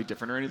 dramatically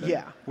different or anything.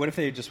 Yeah. What if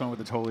they just went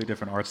with a totally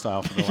different art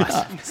style for the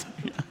last?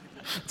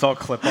 It's all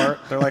clip art.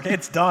 They're like,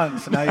 it's done,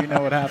 so now you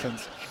know what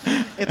happens.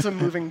 It's a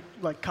moving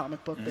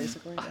comic book,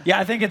 basically. Yeah,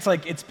 I think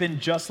it's been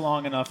just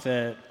long enough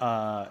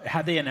that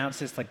had they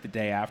announced this like the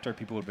day after,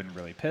 people would have been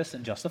really pissed,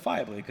 and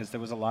justifiably, because there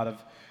was a lot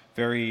of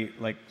very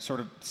sort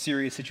of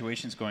serious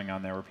situations going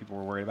on there where people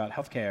were worried about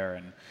healthcare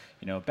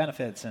and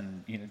benefits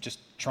and just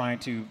trying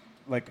to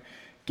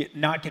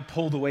not get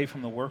pulled away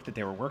from the work that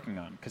they were working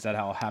on, because that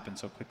all happened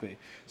so quickly.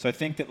 So I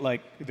think that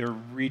they're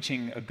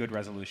reaching a good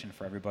resolution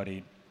for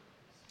everybody.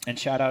 And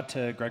shout out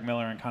to Greg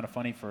Miller and Kind of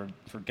Funny for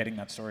getting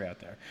that story out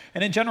there.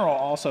 And in general,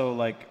 also,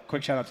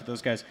 quick shout out to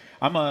those guys.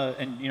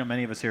 And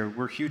many of us here,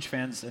 we're huge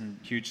fans and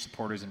huge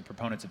supporters and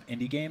proponents of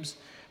indie games.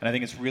 And I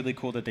think it's really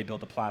cool that they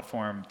built a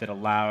platform that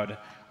allowed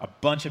a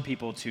bunch of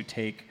people to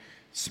take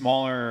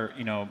smaller,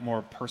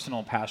 more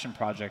personal passion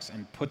projects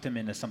and put them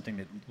into something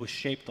that was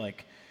shaped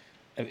like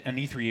an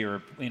E3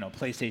 or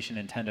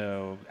PlayStation,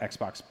 Nintendo,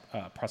 Xbox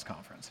press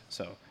conference.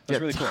 So that's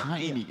really cool.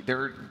 Tiny. There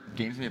are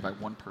games made by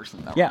one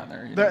person that were on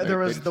there. There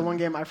was the one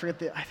game, I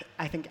forget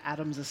I think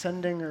Adam's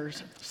Ascending or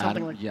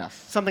something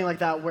something like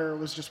that, where it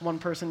was just one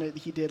person that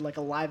he did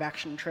a live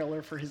action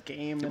trailer for his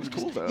game. It was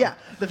cool though. Yeah,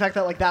 the fact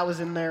that that was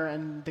in there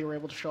and they were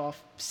able to show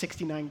off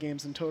 69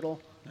 games in total.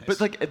 Nice.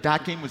 But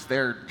that game was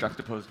there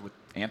juxtaposed with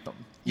Anthem.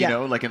 You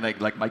know,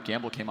 and Mike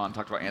Gamble came on and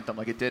talked about Anthem.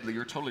 It did.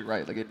 You're totally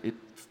right. It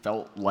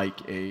felt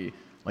like a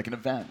like an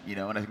event, you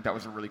know, and I think that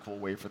was a really cool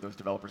way for those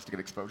developers to get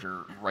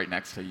exposure right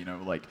next to, you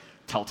know, like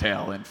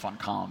Telltale and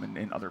Funcom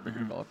and other bigger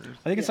developers.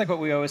 I think it's like what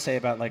we always say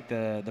about like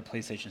the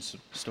PlayStation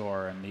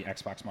Store and the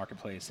Xbox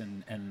Marketplace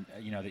and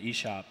you know the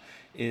eShop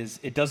is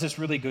it does this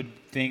really good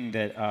thing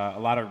that a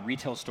lot of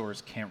retail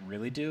stores can't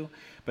really do,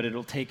 but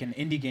it'll take an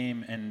indie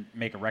game and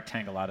make a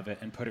rectangle out of it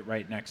and put it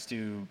right next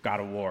to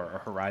God of War or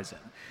Horizon.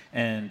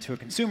 And to a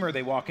consumer,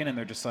 they walk in and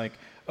they're just like,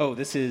 oh,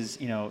 this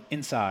is, you know,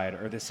 Inside,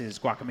 or this is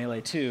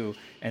Guacamelee 2,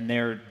 and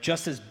they're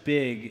just as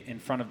big in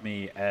front of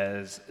me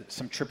as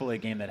some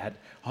AAA game that had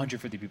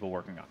 150 people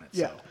working on it.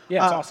 Yeah, so,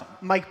 yeah, it's awesome.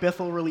 Mike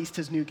Bithell released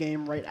his new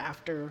game right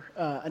after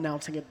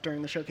announcing it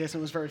during the showcase,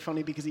 and it was very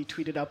funny because he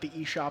tweeted out the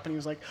eShop, and he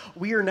was like,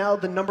 "We are now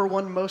the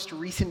 #1 most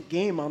recent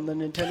game on the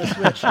Nintendo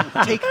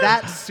Switch. Take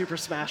that, Super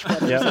Smash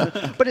Bros."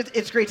 Yep. But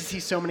it's great to see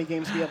so many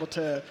games be able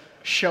to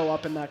show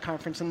up in that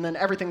conference, and then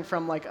everything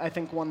from like I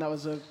think one that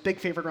was a big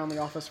favorite around the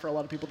office for a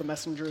lot of people, The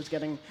Messenger, is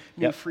getting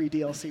new free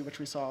DLC, which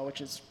we saw,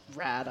 which is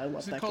rad. I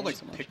love that game so much. Is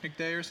it called like Picnic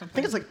Day or something? I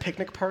think it's like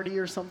Picnic Party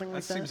or something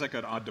like that. That seems like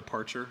an odd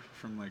departure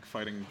from like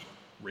fighting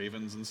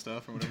ravens and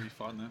stuff or whatever you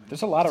fought in that.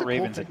 There's a lot of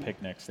ravens at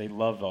picnics. They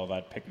love all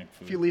that picnic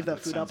food. If you leave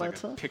that food out by like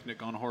itself. A picnic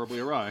gone horribly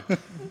awry.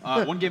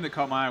 One game that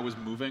caught my eye was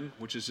Moving,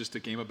 which is just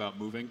a game about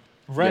moving.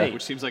 Right.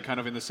 Which seems like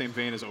kind of in the same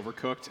vein as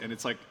Overcooked, and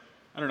it's like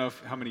I don't know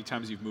how many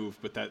times you've moved,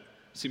 but that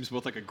seems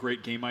both like a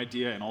great game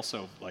idea and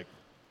also like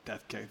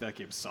that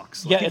game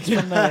sucks. Yeah, it's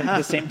from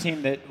the same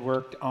team that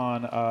worked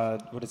on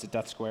what is it,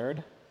 Death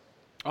Squared?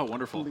 Oh,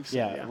 wonderful.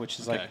 Yeah, which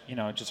is like, you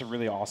know, just a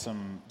really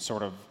awesome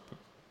sort of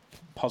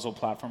puzzle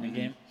platforming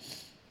game.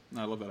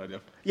 No, I love that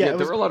idea. Yeah,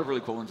 there were a lot of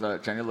really cool ones.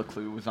 Jenny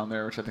LeClue was on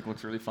there, which I think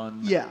looks really fun.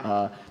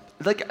 Yeah.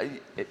 Like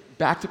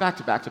back to back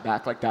to back to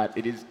back like that,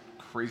 it is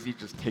crazy to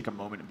just take a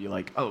moment and be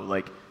like, oh,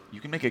 like you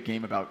can make a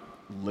game about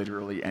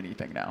literally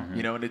anything now,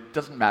 you know, and it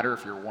doesn't matter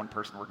if you're one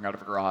person working out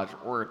of a garage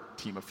or a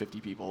team of 50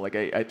 people. Like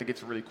I think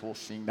it's really cool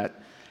seeing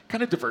that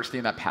kind of diversity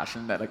and that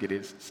passion that like it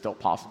is still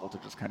possible to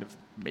just kind of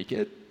make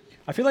it.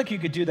 I feel like you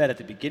could do that at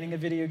the beginning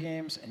of video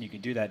games, and you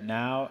could do that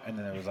now, and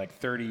then there was like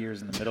 30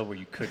 years in the middle where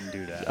you couldn't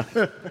do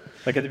that.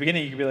 Like at the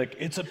beginning, you could be like,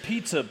 it's a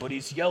pizza, but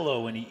he's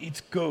yellow and he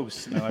eats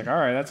ghosts. And they're like, all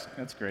right,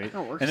 that's great.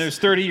 That works. And there's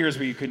 30 years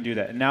where you couldn't do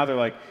that. And now they're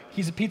like,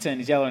 he's a pizza and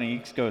he's yellow and he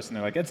eats ghosts. And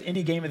they're like, that's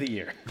indie game of the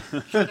year.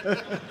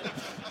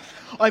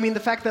 I mean, the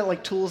fact that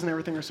like tools and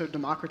everything are so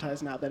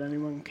democratized now that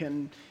anyone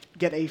can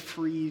get a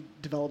free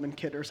development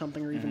kit or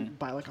something, or even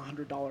buy like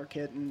 $100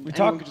 kit, and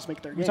anyone can just make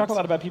their games. We talk a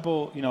lot about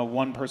people, you know,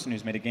 one person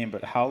who's made a game,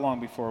 but how long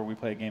before we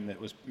play a game that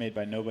was made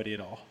by nobody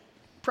at all?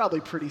 Probably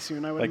pretty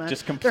soon, I would like imagine.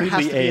 Just completely there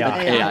has to be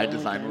an AI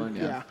design one,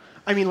 yeah.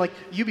 I mean, like,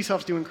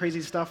 Ubisoft's doing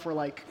crazy stuff where,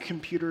 like,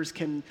 computers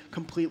can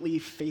completely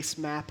face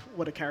map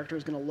what a character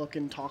is going to look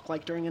and talk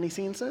like during any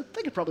scene, so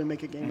they could probably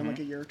make a game in, like,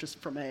 a year just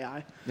from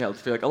AI. Yeah,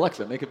 let's be like,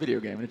 Alexa, make a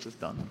video game, and it's just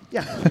done.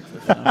 Yeah.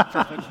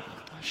 Perfect.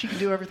 She can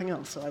do everything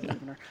else, so I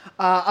believe in her.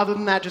 Other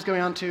than that, just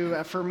going on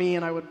to, for me,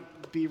 and I would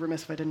be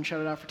remiss if I didn't shout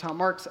it out for Tom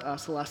Marks,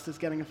 Celeste is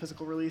getting a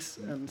physical release,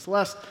 and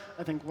Celeste,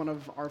 I think one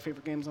of our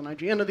favorite games on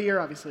IGN of the year.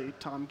 Obviously,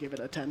 Tom gave it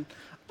a 10.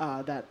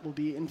 That will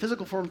be in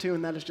physical form, too,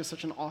 and that is just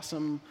such an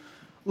awesome,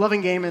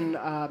 loving game, and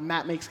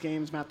Matt makes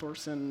games, Matt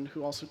Thorson,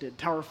 who also did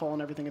Towerfall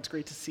and everything. It's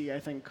great to see. I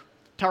think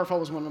Towerfall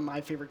was one of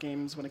my favorite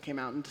games when it came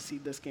out, and to see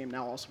this game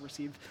now also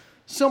receive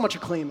so much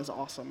acclaim is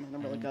awesome, and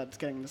I'm really glad it's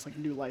getting this like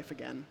new life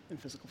again in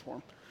physical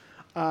form.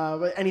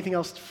 But anything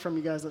else from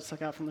you guys that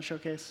stuck out from the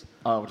showcase?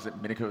 What is it?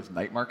 Minico's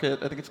Night Market,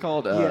 I think it's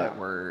called,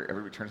 where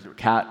everybody turns into a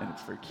cat, and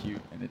it's very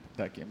cute, and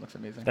that game looks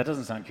amazing. That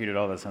doesn't sound cute at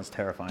all. That sounds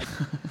terrifying.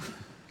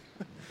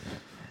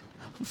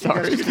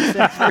 Sorry,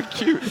 it's very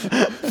cute.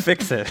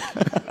 Fix it.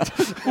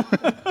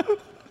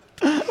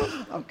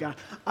 Oh, God.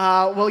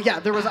 Well, yeah,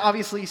 there was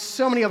obviously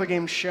so many other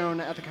games shown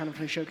at the Kind of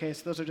Funny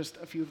showcase. Those are just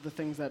a few of the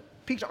things that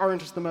piqued our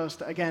interest the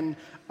most. Again,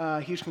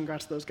 huge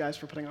congrats to those guys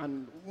for putting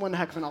on one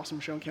heck of an awesome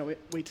show, and can't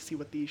wait to see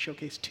what the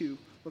Showcase 2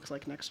 looks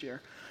like next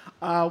year.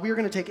 We are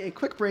going to take a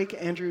quick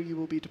break. Andrew, you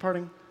will be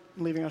departing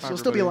and leaving us. You'll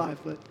still be alive,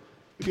 but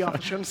you'll be off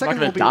the show. In a second,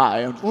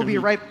 we'll be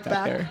right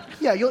back.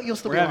 Yeah, you'll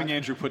still be alive. We're having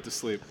Andrew put to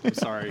sleep. I'm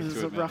sorry. This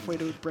is a rough way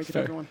to break it,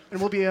 everyone. And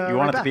we'll be You right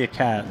want it back. to be a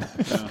cat.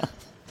 Yeah.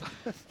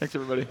 Thanks,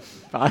 everybody.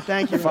 Bye.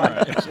 Thank you.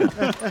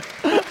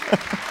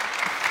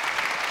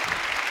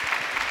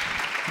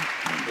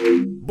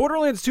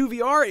 Borderlands 2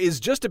 VR is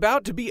just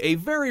about to be a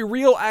very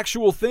real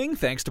actual thing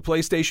thanks to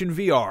PlayStation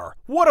VR.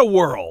 What a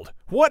world!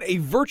 What a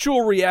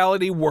virtual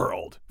reality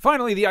world!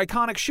 Finally, the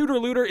iconic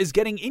shooter-looter is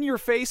getting in your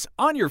face,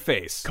 on your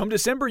face. Come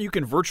December, you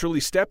can virtually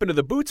step into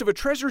the boots of a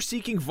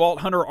treasure-seeking vault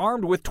hunter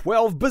armed with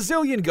 12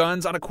 bazillion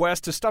guns on a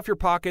quest to stuff your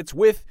pockets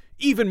with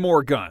even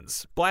more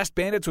guns. Blast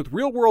bandits with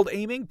real-world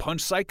aiming,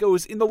 punch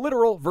psychos in the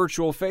literal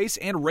virtual face,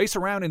 and race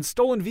around in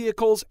stolen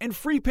vehicles and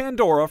free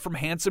Pandora from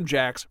Handsome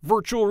Jack's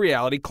virtual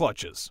reality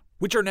clutches.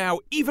 which are now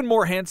even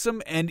more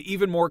handsome and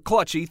even more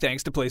clutchy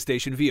thanks to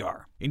PlayStation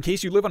VR. In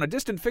case you live on a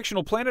distant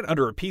fictional planet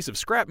under a piece of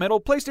scrap metal,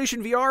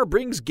 PlayStation VR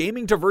brings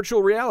gaming to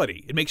virtual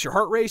reality. It makes your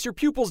heart race, your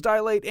pupils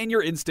dilate, and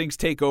your instincts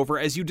take over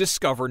as you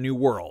discover new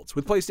worlds.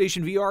 With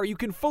PlayStation VR, you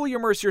can fully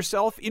immerse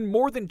yourself in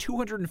more than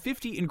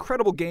 250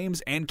 incredible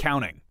games and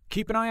counting.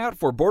 Keep an eye out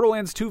for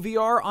Borderlands 2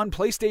 VR on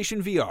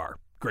PlayStation VR.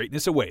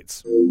 Greatness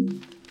awaits.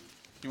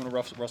 You want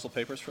to rustle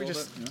papers for a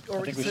little bit? Or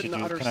I think we we sit in should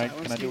do- utter can I-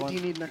 silence. can I do one? Do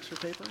you need an extra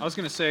paper? I was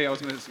going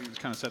to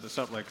kind of set this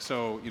up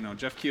so,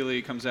 Jeff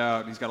Keighley comes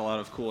out, he's got a lot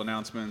of cool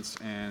announcements,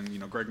 and,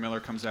 Greg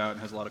Miller comes out and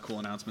has a lot of cool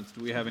announcements.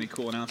 Do we have any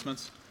cool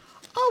announcements?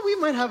 Oh, we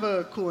might have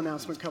a cool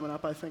announcement coming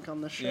up, I think,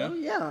 on the show.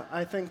 Yeah? Yeah,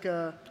 I think...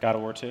 God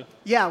of War 2?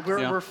 Yeah,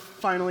 we're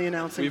finally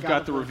announcing We've God got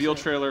of the War reveal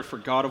 2. trailer for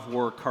God of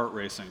War kart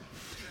racing.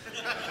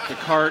 The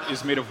cart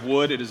is made of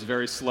wood. It is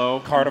very slow.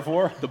 Cart of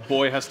War? The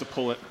boy has to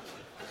pull it.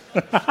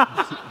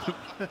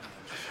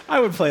 I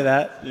would play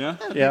that. Yeah?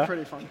 That'd Yeah. be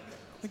pretty fun.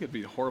 I think it'd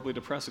be horribly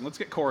depressing. Let's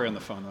get Corey on the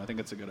phone, though. I think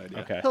it's a good idea.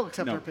 Okay. He'll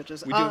accept No, our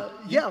pitches. we do.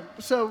 Yeah,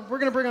 so we're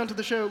going to bring onto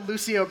the show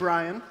Lucy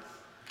O'Brien,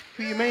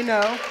 who you may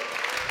know.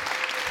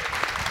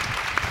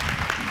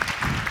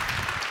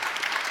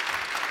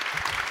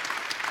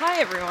 Hi,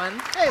 everyone.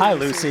 Hey, Hi,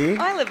 Lucy.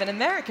 I live in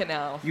America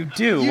now. You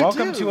do. You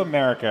Welcome do. to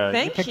America.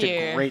 Thank you picked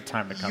a you. great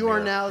time to come You are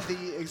here. now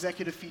the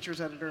executive features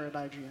editor at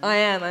IGN. I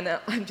am. I know.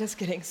 I'm just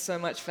getting so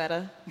much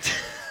fatter.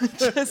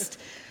 Just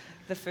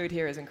the food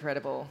here is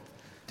incredible.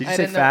 Did you I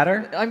say don't know-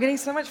 fatter? I'm getting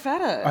so much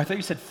fatter. I thought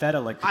you said feta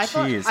like the I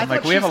thought- cheese. I I'm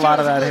like, thought we have a cheese lot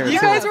of too. that here. You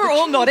too. guys were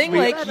all nodding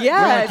like,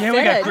 yeah, yeah,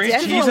 we got great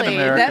cheese in definitely.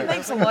 America. That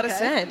makes a lot of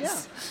Okay,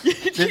 sense.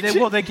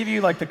 They give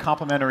you like the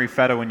complimentary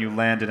feta when you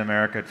land in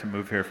America to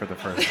move here for the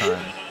first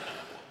time.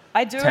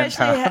 I do 10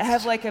 actually pounds.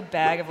 have like a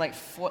bag of like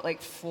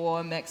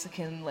four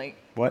Mexican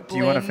What? Do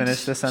you wanna blend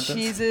finish this sentence?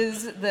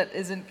 cheeses that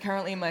isn't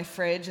currently in my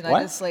fridge, and What?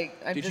 I just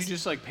like Did you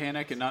just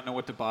panic and not know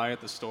what to buy at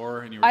the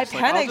store, and you were I just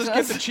like, I'll panicked. just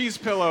get the cheese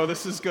pillow.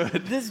 This is good.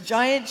 this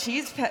giant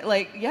cheese the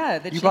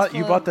You cheese bought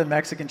pillow- bought the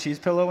Mexican cheese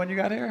pillow when you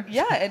got here?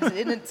 Yeah,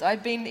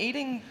 I've been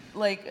eating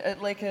like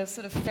a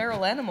sort of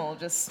feral animal,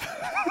 just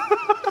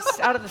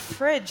out of the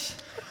fridge.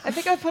 I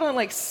think I put on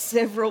like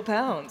several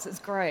pounds. It's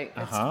great.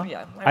 It's,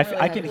 yeah, I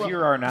really can happy.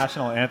 hear our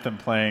national anthem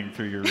playing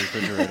through your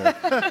refrigerator.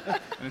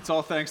 And it's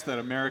all thanks to that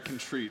American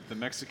treat, the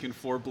Mexican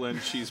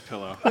 4-blend cheese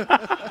pillow.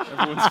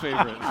 Everyone's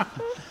favorite.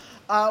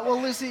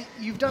 Well, Lucy,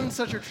 you've done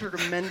such a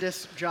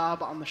tremendous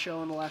job on the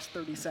show in the last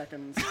 30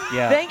 seconds.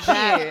 Yeah. Thank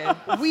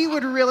you. We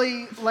would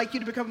really like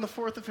you to become the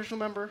 4th official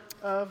member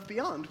of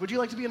Beyond. Would you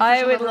like to be an I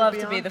official would member love of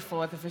to Beyond? be the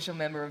 4th official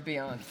member of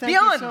Beyond. Thank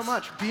Beyond. you so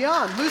much.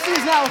 Beyond. Lucy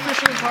is now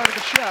officially part of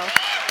the show.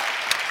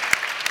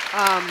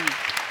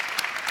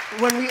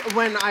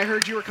 When I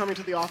heard you were coming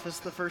to the office,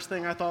 the first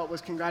thing I thought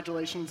was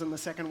congratulations, and the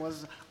second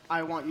was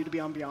I want you to be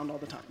on Beyond all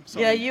the time. So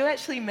Yeah, you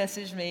actually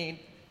messaged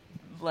me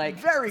like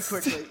very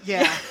quickly.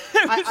 Yeah.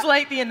 it was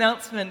like the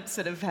announcement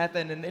sort of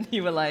happened, and then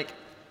you were like,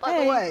 By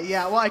hey. the way,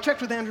 yeah. Well, I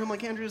checked with Andrew. I'm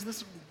like, Andrew, is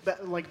this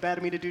bad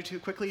of me to do too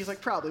quickly? He's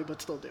like, probably,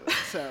 but still do it.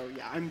 So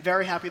yeah, I'm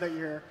very happy that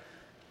you're.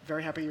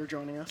 Very happy you're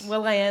joining us.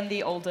 Well, I am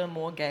the older,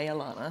 more gay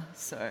Alana,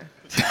 so.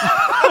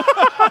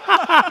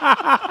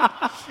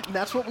 And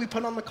that's what we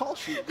put on the call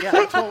sheet. Yeah,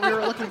 that's what we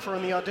were looking for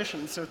in the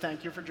audition. So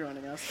thank you for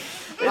joining us.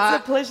 It's a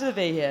pleasure to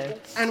be here.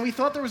 And we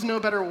thought there was no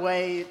better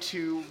way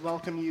to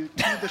welcome you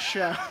to the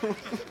show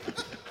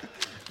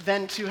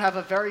than to have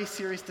a very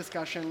serious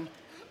discussion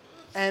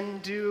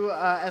and do,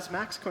 as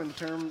Max coined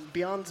the term,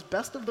 Beyond's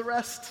Best of the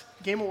Rest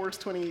Game Awards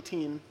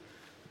 2018.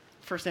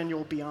 First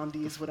annual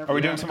Beyondies, whatever. Are we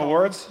you doing wanna some call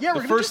awards? them. Yeah, The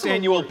we're gonna do first some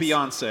annual awards.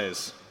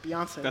 Beyonces.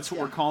 Beyonce. That's what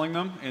yeah. we're calling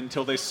them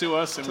until they sue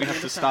us and we have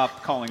to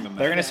stop calling them that.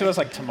 They're going to sue us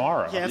like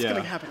tomorrow. Yeah, it's Yeah.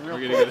 gonna happen real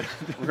We're quick. gonna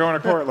get We're going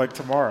to court like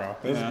tomorrow.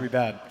 This Yeah. would be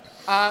bad.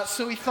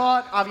 So we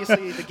thought,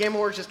 obviously, the Game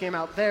Awards just came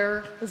out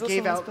there, Is this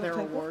gave someone's out got a their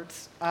paper?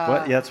 awards.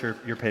 What? Yeah, that's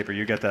your paper.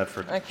 You get that for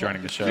Okay.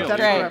 joining the show. Feel That's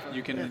free. forever.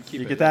 You can keep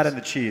You it. get that and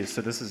the cheese,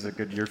 so this is a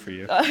good year for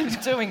you. I'm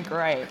doing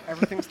great.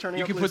 Everything's turning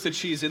You out can put Lucy. the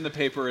cheese in the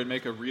paper and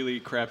make a really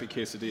crappy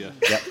quesadilla.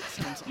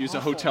 Yep. Use a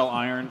hotel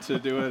iron to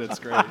do it. It's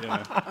great.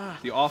 Yeah.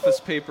 The office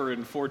paper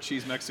and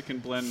 4-cheese Mexican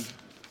blend.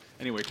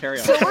 Anyway, carry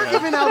on. So we're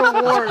giving out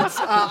awards.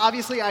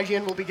 Obviously,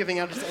 IGN will be giving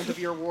out its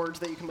end-of-year awards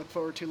that you can look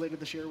forward to later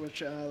this year,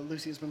 which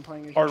Lucy has been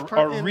playing a huge part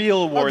Our in.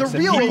 real awards the that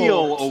real people,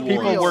 awards.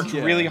 people Real. worked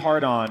Yeah. really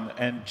hard on,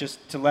 and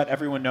just to let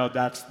everyone know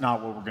that's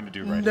not what we're going to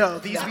do right No, now.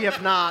 these we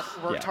have not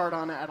worked Yeah. hard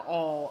on at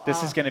all.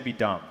 This is going to be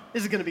dumb.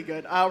 This is going to be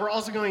good. We're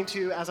also going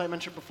to, as I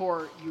mentioned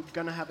before, you're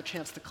going to have a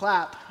chance to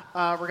clap.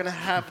 We're going to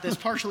have this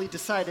partially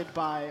decided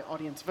by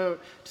audience vote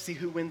to see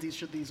who wins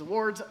each of these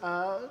awards.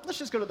 Let's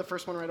just go to the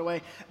first one right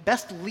away.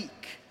 Best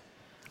leak.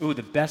 Ooh,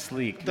 the best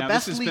leak. The Now,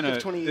 best this has leak been of a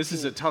 2018. this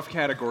is a tough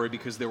category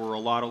because there were a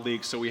lot of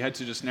leaks, so we had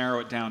to just narrow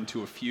it down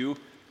to a few.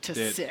 To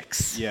that-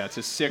 6. Yeah,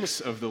 to 6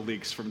 of the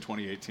leaks from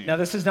 2018. Now,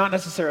 this is not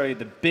necessarily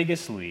the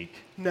biggest leak.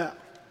 No.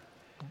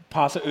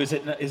 Is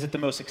it the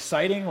most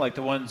exciting, like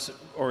the ones,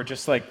 or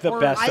just like the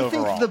best I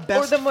overall? think the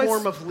best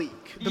form of leak.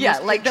 The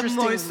most like the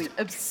interesting most leak.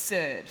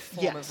 absurd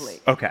form of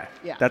leak. Okay,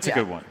 Yeah. that's a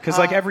good one. Because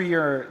like every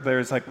year,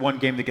 there's like one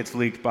game that gets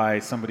leaked by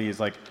somebody who's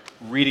like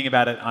reading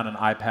about it on an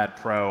iPad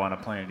Pro on a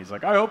plane. He's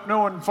like, I hope no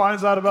one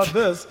finds out about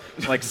this.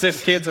 Like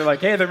 6 kids are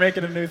like, hey, they're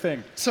making a new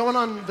thing. Someone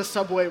on the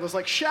subway was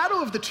like,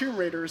 Shadow of the Tomb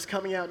Raider is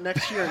coming out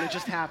next year, and it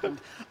just happened.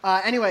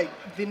 Anyway,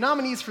 the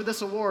nominees for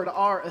this award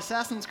are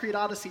Assassin's Creed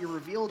Odyssey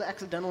revealed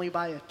accidentally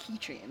by a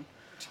keychain.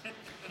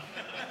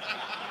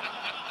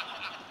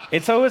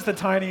 It's always the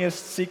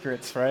tiniest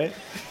secrets, right?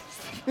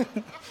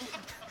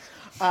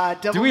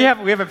 Devil we have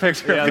a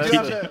picture of the we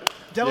have keychain?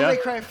 Devil May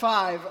Cry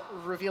 5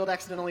 revealed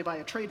accidentally by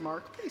a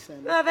trademark. Pretty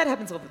standard. That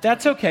happens all the time.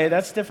 That's okay.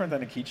 That's different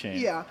than a keychain.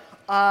 Yeah.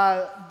 The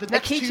A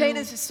next keychain two,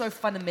 is just so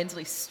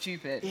fundamentally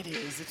stupid. It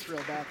is. It's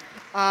real bad.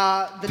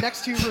 The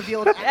next two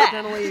revealed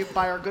accidentally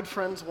by our good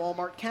friends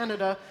Walmart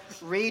Canada.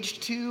 Rage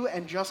 2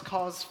 and Just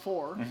Cause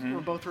 4 were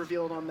both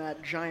revealed on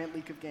that giant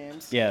leak of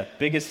games. Yeah,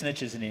 biggest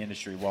snitches in the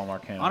industry,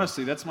 Walmart Canada.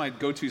 Honestly, that's my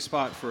go-to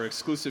spot for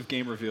exclusive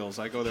game reveals.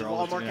 I go there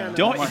all the Walmart time.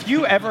 Canada. If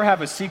you ever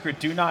have a secret,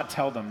 do not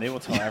tell them. They will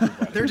tell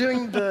everybody. They're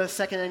doing the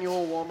second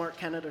annual Walmart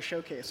Canada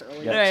showcase early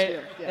Right. next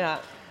year. Yeah.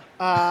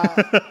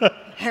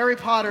 Harry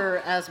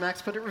Potter, as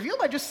Max put it, revealed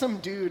by just some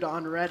dude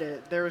on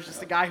Reddit. There was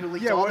just a guy who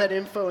leaked all that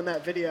info in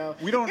that video.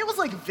 It was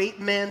like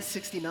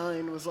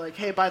VapeMan69 was like,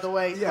 hey, by the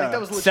way, like, that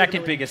was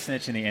second biggest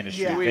snitch in the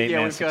industry. Yeah.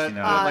 Bateman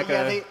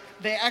 69.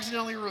 They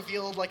accidentally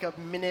revealed like a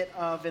minute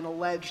of an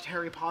alleged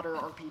Harry Potter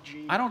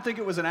RPG. I don't think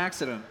it was an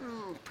accident.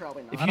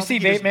 Probably not. If you see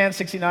Bateman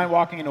 69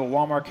 walking into a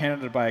Walmart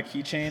Canada to buy a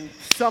keychain,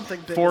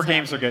 something big 4 is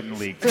games happening. are getting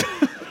leaked.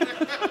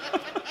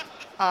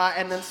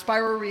 And then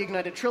Spyro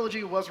Reignited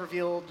Trilogy was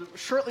revealed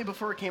shortly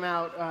before it came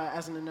out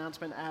as an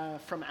announcement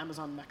from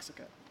Amazon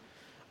Mexico.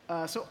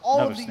 So all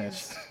Another of these,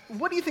 snitch.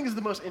 what do you think is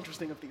the most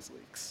interesting of these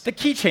leaks? The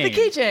keychain. The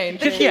keychain.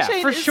 The Yeah,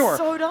 keychain for is sure.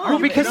 so dumb. Well,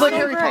 because It's like so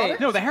Harry great. Potter?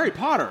 No, the Harry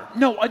Potter.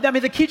 No, I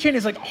mean the keychain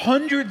is like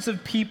hundreds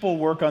of people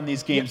work on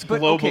these games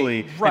but,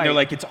 globally, okay, and right. they're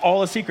like it's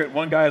all a secret.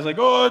 One guy's like,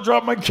 "Oh, I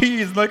dropped my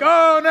keys," and like,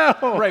 "Oh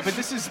no!" Right, but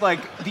this is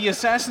like the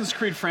Assassin's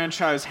Creed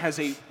franchise has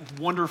a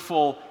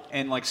wonderful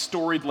and like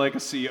storied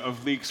legacy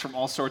of leaks from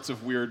all sorts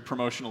of weird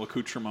promotional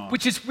accoutrements.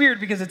 Which is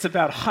weird because it's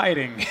about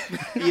hiding.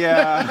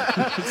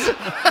 Yeah.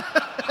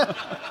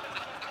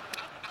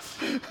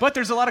 But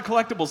there's a lot of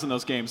collectibles in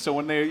those games, so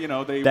when they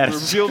That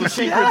is reveal the true.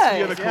 secrets via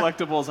Yeah. the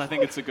collectibles, I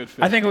think it's a good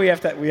fit. I think we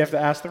have to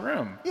ask the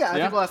room. Yeah, I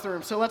Yeah? think we'll ask the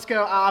room. So let's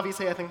go.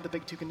 Obviously, I think the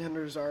big two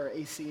contenders are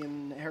AC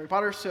and Harry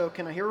Potter. So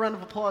can I hear a round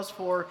of applause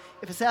for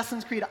if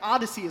Assassin's Creed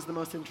Odyssey is the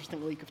most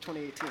interesting leak of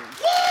 2018?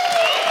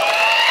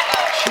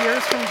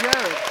 Cheers from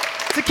Jared.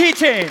 It's a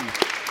keychain.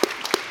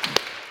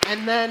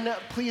 And then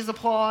please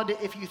applaud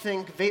if you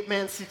think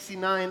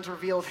VapeMan69's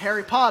revealed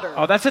Harry Potter.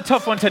 Oh, that's a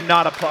tough one to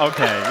not applaud.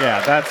 Okay,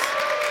 yeah, that's.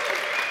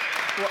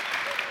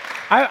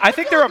 I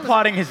think they're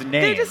applauding his name.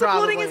 They're just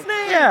applauding Probably. his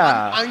name.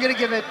 Yeah. I'm going to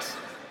give it.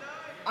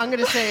 I'm going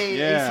to say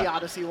Yeah. AC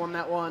Odyssey won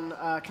that one.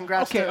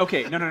 Congrats Okay, to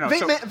okay, no.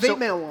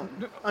 Vapeman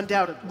won,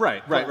 undoubtedly.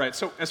 Right.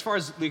 So as far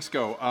as leaks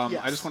go,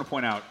 Yes. I just want to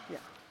point out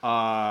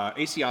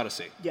AC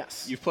Odyssey.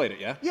 Yes. You've played it,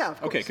 yeah? Yeah, of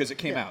course. Okay, because it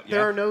came Yeah. out. Yeah?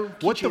 There are no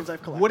What keychains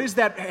I've collected. What is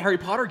that Harry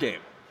Potter game?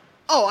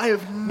 Oh, I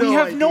have no idea. We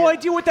have no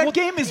idea what that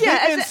game is. yeah,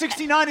 Batman as a-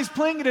 69 is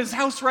playing at his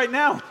house right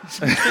now.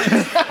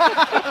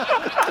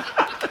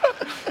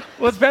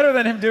 Well, it's better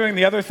than him doing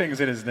the other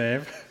things in his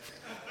name.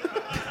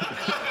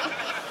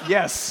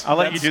 Yes. I'll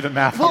let you do the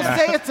math We'll on that.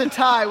 say it's a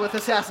tie with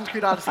Assassin's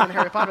Creed Odyssey and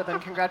Harry Potter, then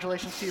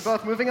congratulations to you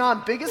both. Moving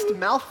on, biggest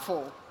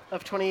mouthful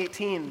of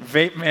 2018.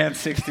 Vapeman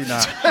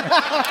 69.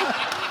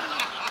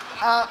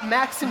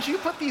 Max, since you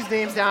put these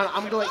names down, I'm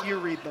going to let you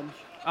read them.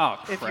 Oh,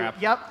 If you,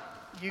 crap. yep,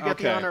 you get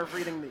the Okay. honor of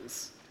reading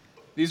these.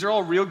 These are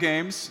all real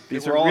games.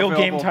 These They are were all real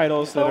game available-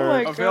 titles that Oh are.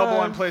 my Available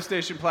God. on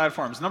PlayStation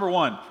platforms. Number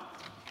 1,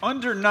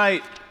 Under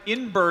Night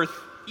In Birth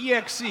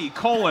EXE :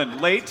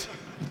 late,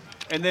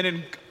 and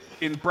then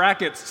in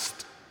brackets,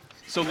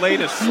 so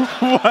latest.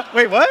 What?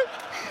 Wait, what?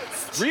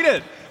 Read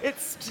it.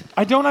 It's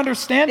I don't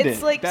understand it's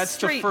it. like That's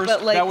street, the first.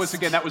 but like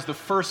that was the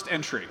first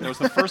entry. That was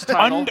the first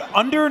title.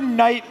 Under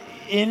Night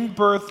in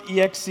Birth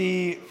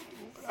EXE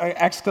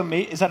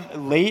exclamation. Is that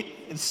late?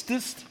 It's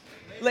just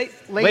late.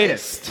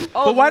 latest.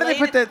 Oh, but why do they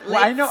put that? late-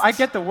 Well, I know. I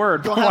get the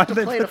word. You'll But why have do to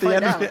they play put to the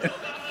find end of out. it?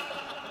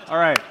 All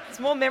right. It's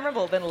more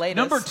memorable than latest.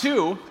 Number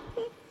 2,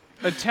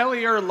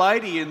 Atelier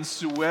Lighty in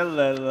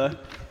Suella.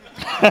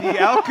 The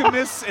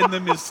Alchemists and the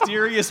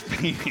Mysterious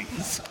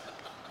Paintings.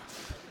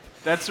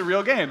 That's a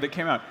real game that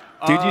came out.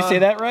 Did you say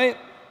that right?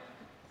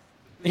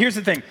 Here's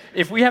the thing.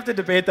 If we have to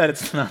debate that,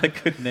 it's not a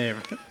good name.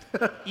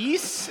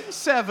 East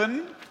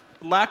 7,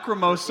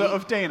 Lacrimosa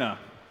of Dana.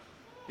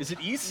 Is it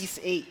East? East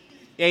 8.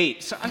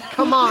 8. So,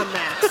 Come on,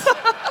 Max.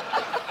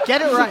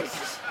 Get it right.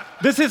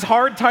 This is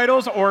hard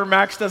titles, or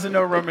Max doesn't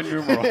know Roman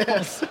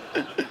numerals.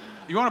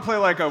 you want to play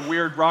like a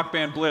weird rock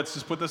band blitz,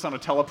 just put this on a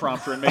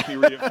teleprompter and make me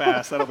read it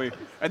fast. That'll be.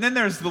 And then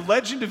there's The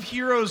Legend of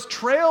Heroes: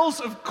 Trails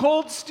of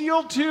Cold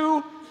Steel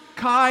 2,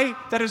 Kai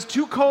that has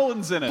 2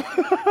 colons in it.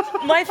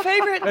 My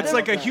favorite. That's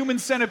like a human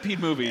centipede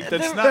movie.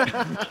 That's not.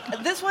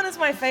 This one is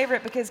my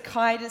favorite because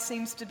Kai just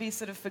seems to be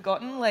sort of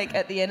forgotten. Like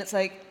at the end, it's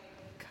like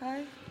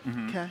Kai.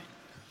 Okay.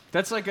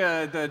 That's like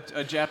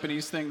a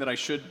Japanese thing that I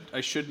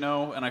should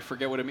know, and I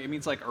forget what it means. It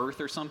means like Earth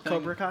or something.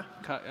 Cobra Kai?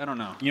 I don't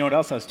know. You know what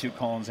else has 2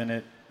 colons in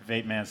it?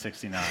 Vape Man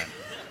 69.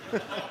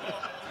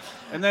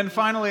 And then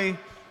finally,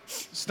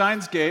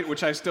 Steins Gate,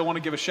 which I still want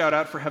to give a shout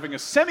out for having a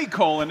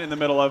semicolon in the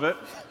middle of it,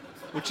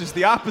 which is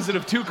the opposite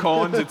of 2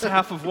 colons. It's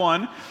half of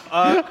one.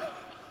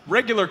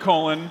 Regular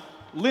colon,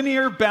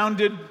 linear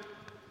bounded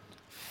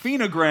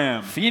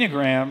phenogram.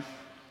 Phenogram.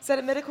 Is that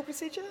a medical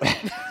procedure?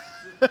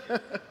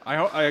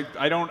 I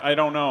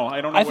don't know.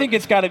 I think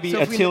it's got to be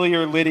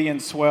Atelier, Lydian,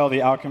 Swell,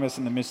 The Alchemist,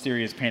 and the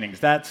Mysterious Paintings.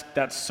 That's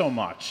so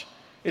much.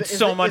 It's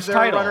so much title. Is there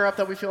title. a runner-up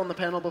that we feel on the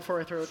panel before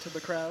I throw it to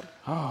the crowd?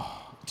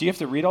 Oh, do you have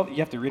to read all? You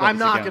have to read all. I'm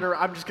not gonna.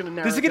 I'm just gonna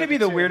narrow. This is it gonna down be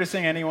to the 2. weirdest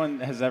thing anyone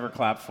has ever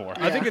clapped for.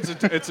 I think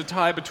it's a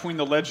tie between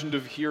the Legend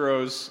of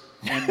Heroes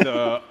and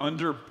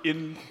Under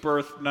In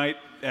Birth Night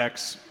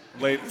X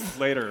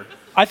later.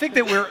 I think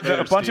that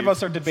a bunch of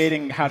us are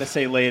debating how to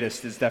say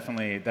latest. Is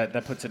definitely that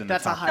puts it in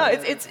That's the a top. high.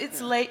 No, it's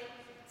late.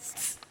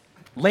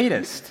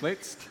 Latest.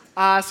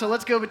 So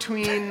let's go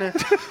between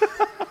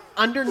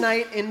Under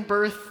Night, In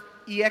Birth,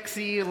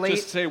 EXE, Late.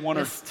 Just say 1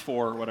 or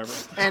 4 or whatever.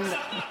 And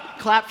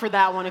clap for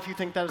that one if you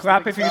think that's.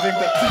 Clap if you think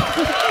that.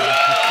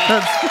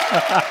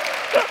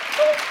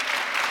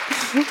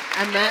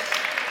 And that.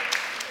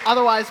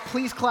 Otherwise,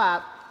 please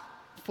clap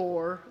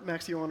for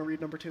Max. You want to read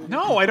number 2?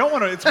 No, I don't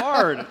want to. It's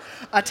hard.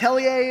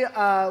 Atelier,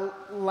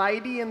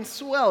 Leidy, and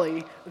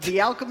Swelly,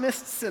 The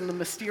Alchemists and the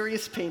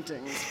Mysterious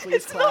Paintings. Please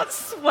It's clap. not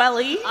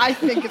swelly. I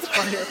think it's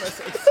funnier if I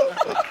say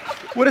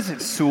Swelly. What is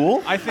it?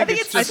 Soul? I think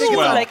it's just Soul,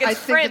 swell. like I it's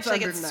think French, it's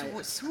like Under it's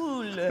Night.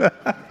 Soul.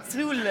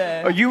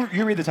 Oh,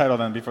 you read the title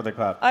then before they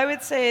clap. I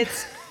would say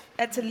it's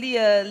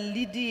Atelier,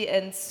 Lydie,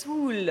 and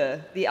Soul,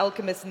 The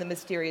Alchemist and the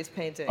Mysterious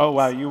Paintings. Oh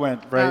wow, you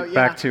went right yeah.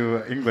 back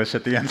to English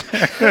at the end.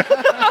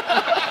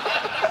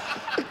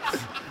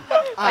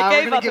 I we're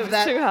gave gonna up, give it was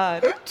that too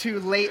hard. to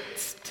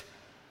Latest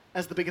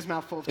as the biggest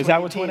mouthful of 2018. Is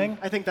that what's winning?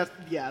 I think that's,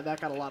 yeah, that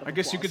got a lot of I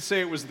guess you could applause.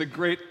 say it was the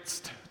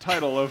greatest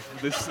title of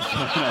this.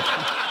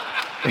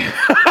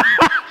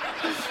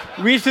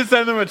 We should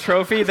send them a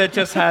trophy that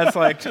just has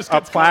like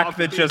a plaque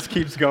that just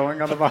keeps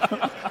going on the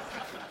bottom.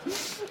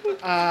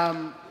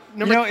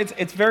 You know,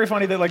 it's very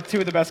funny that like 2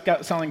 of the best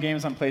selling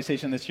games on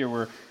PlayStation this year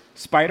were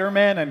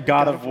Spider-Man and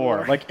God of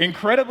War. Like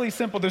incredibly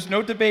simple. There's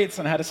no debates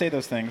on how to say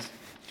those things.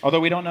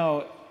 Although we don't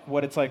know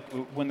what it's like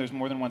when there's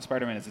more than one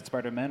Spider-Man. Is it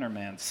Spider-Man or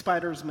Man?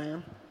 Spiders,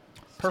 man.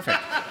 Perfect.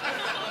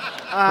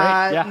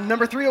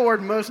 Number 3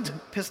 award, most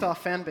pissed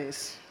off fan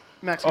base.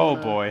 Max. Oh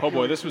boy. Oh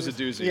boy, this was a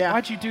doozy. Yeah.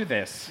 Why'd you do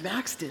this?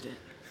 Max did it.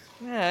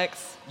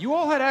 Max. You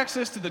all had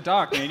access to the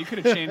doc, man. You could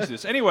have changed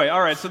this. Anyway,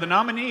 all right, so the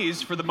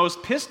nominees for the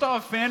most pissed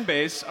off fan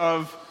base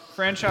of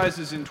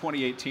franchises in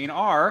 2018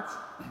 are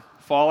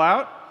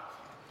Fallout,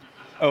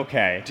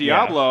 Okay.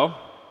 Diablo,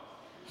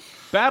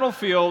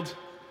 Battlefield,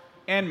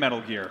 and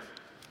Metal Gear.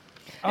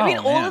 I mean,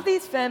 all man. of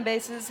these fan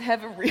bases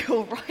have a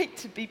real right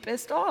to be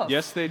pissed off.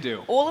 Yes, they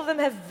do. All of them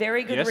have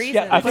very good Yes. reasons.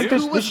 Yeah, I think Who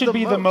this was should the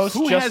be the most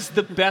Who just. has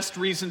the best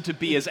reason to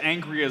be as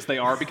angry as they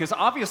are? Because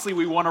obviously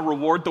we want to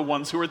reward the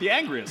ones who are the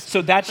angriest.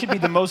 So that should be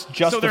the most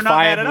So they're not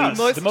mad at justifiably, us.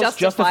 Most the most justifiably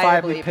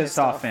justifiably pissed pissed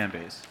off off. fan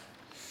base.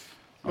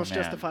 Most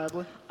man.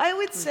 justifiably. I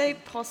would say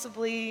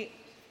possibly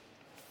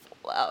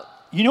Fallout.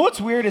 You know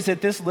what's weird is that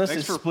this list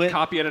Thanks is for split.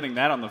 copy editing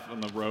that on the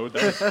road.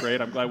 That was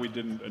great. I'm glad we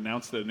didn't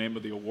announce the name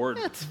of the award.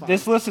 That's fine.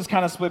 This list is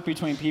kind of split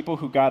between people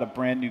who got a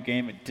brand new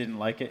game and didn't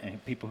like it,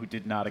 and people who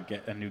did not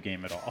get a new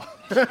game at all.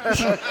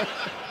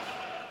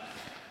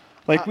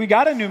 Like we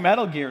got a new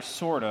Metal Gear,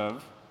 sort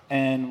of,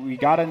 and we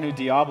got a new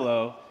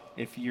Diablo.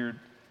 If you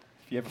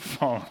have a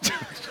phone.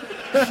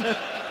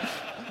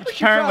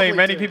 Apparently, probably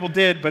many do. people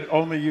did, but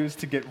only used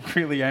to get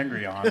really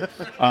angry on.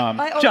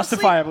 I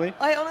Justifiably.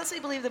 I honestly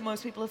believe that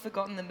most people have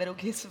forgotten that Metal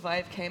Gear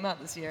Survive came out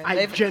this year. And I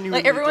they've- genuinely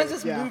like everyone's do,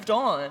 just yeah. moved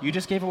on. You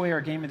just gave away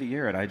our game of the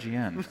year at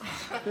IGN.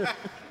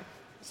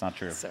 It's not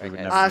true. Sorry, We would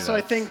guys. never do So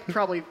I that. think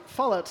probably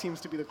Fallout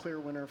seems to be the clear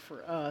winner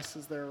for us.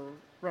 Is there a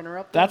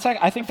runner-up? That's like,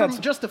 I think From that's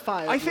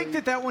justifiably. I think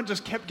that one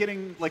just kept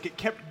getting, like, it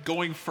kept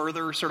going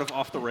further sort of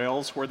off the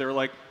rails where they're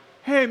like,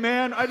 hey,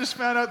 man, I just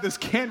found out this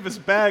canvas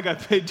bag I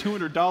paid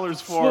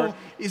 $200 for Well,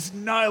 is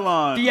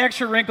nylon. the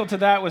extra wrinkle to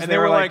that was and they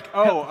were like,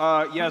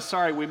 yeah,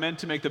 sorry, we meant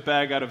to make the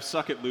bag out of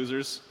Suck It,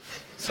 losers.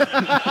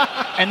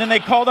 and then they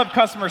called up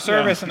customer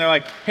service and they're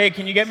like, hey,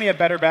 can you get me a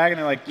better bag? And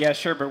they're like, yeah,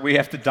 sure, but we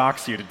have to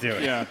dox you to do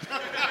it. Yeah.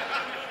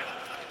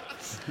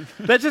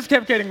 That just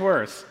kept getting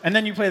worse. And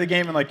then you play the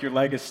game and like your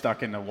leg is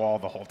stuck in the wall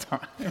the whole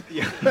time.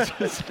 Yeah.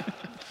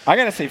 I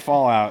gotta say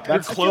Fallout. Your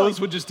That's clothes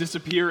would just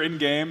disappear in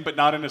game, but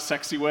not in a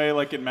sexy way,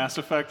 like in Mass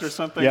Effect or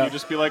something. Yeah. You'd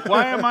just be like,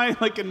 why am I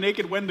like a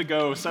naked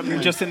Wendigo suddenly?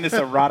 you're just in this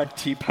erotic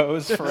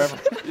T-pose forever.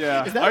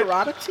 yeah. Is that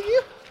erotic to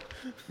you?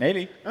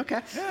 Maybe.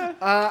 Okay.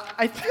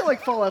 I feel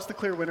like Fallout's the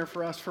clear winner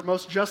for us for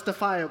most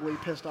justifiably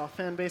pissed off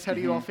fan base. How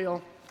do you all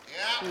feel?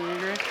 Yeah. Do you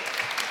agree?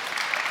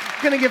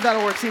 gonna give that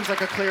award. Seems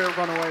like a clear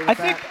runaway with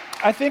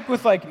I think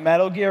with like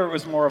Metal Gear, it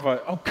was more of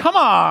a, oh, come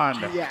on.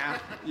 Yeah.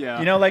 Yeah.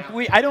 You know, like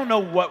I don't know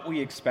what we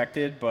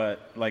expected, but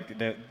like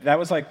that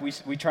was like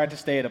we tried to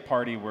stay at a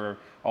party where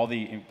all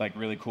the like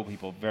really cool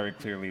people very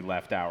clearly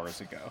left hours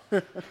ago.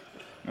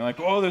 They're like,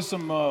 oh, there's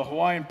some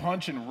Hawaiian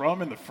punch and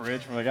rum in the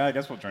fridge. We're like, I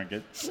guess we'll drink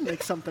it.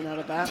 Make something out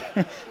of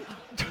that.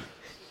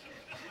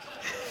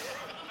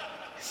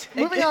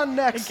 Moving on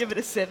next. Give it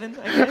a 7,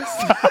 I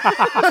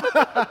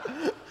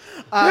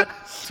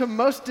guess. To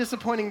most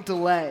disappointing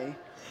delay,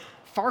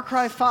 Far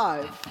Cry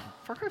 5.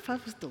 Far Cry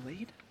 5 was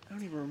delayed? I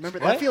don't even remember.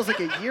 What? That feels like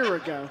a year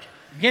ago.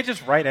 You can't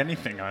just write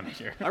anything on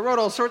here. I wrote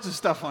all sorts of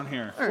stuff on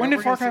here. All right, When did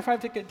we're Far gonna Cry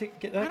see- 5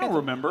 get I don't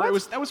remember. That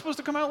was supposed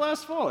to come out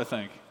last fall, I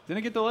think. Didn't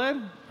it get delayed?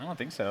 I don't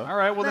think so. All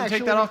right, well then take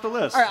Actually, that off the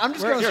list. all right, I'm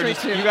just going straight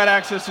to- You got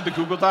access to the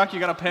Google Doc? You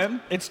got a pen?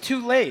 It's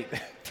too late.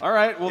 All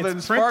right, well then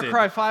It's Far printed.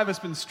 Cry 5 has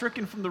been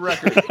stricken from the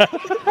record.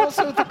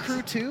 Also, The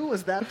Crew 2,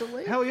 was that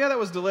delayed? Hell yeah, that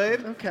was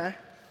delayed. Okay.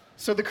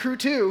 So The Crew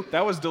 2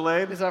 That was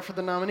delayed. is up for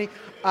the nominee.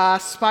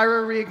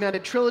 Spyro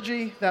Reignited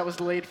Trilogy, that was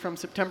delayed from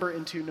September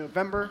into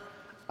November.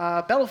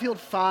 Battlefield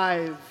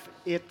 5,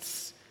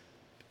 its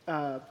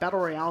Battle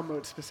Royale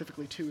mode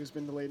specifically, too, has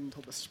been delayed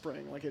until the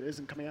spring. Like, it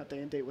isn't coming out day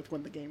and date with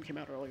when the game came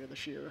out earlier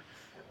this year.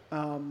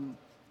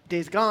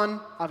 Days Gone,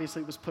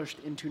 obviously, was pushed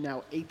into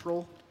now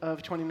April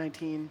of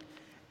 2019.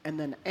 And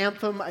then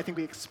Anthem, I think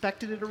we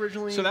expected it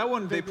originally. So that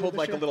one, they February pulled this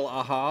like year. a little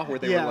aha, where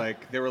Yeah.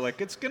 they were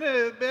like, it's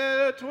gonna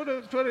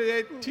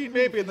 2018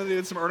 maybe, and then they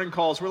did some earning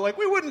calls. We're like,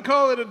 we wouldn't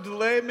call it a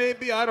delay,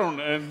 maybe, I don't,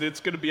 and it's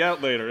gonna be out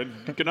later.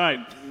 And good night.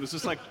 It was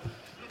just like,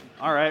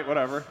 all right,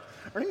 whatever.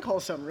 Earning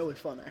calls sound really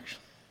fun,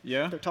 actually.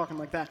 Yeah. They're talking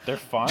like that. They're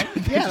fun.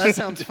 Yeah, that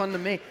sounds fun to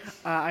me.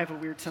 I have a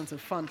weird sense of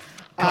fun.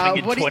 Coming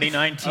in what do you-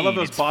 2019. I love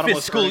those It's bottomless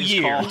fiscal earnings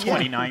year calls.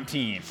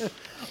 2019.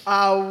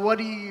 What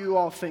do you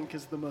all think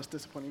is the most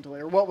disappointing delay,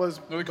 or what was?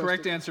 Well, the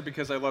correct answer,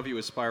 because I love you,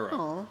 is Spyro.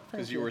 Aw, thank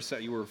Because you.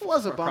 you were It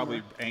was a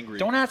probably bummer. angry.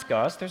 Don't ask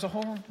us. There's a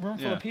whole room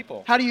full Yeah. of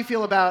people. How do you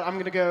feel about? I'm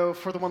going to go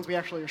for the ones we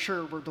actually are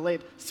sure were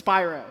delayed.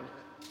 Spyro.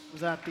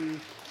 Was that the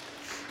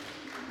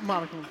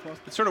modicum of applause?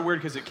 It's sort of weird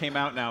because it came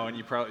out now, and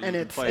you probably And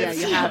you it's can play yeah, it.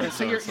 you have it,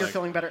 so you're it's like-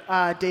 feeling better.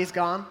 Days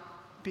Gone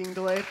being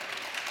delayed.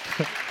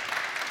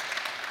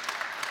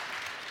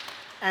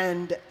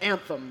 And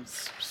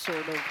Anthems,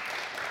 sort of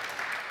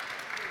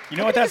You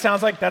know what that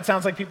sounds like? That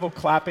sounds like people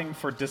clapping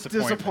for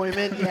disappointment.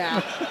 disappointment.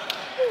 Yeah.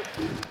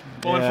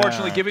 Well, Yeah.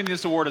 unfortunately, giving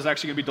this award is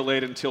actually going to be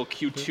delayed until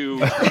Q2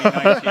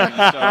 2019.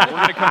 So we're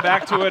going to come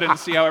back to it and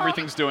see how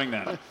everything's doing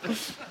then.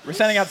 We're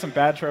sending out some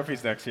bad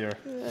trophies next year.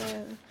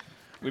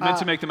 We meant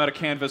to make them out of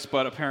canvas,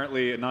 but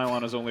apparently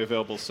nylon is only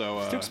available, so...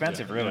 It's too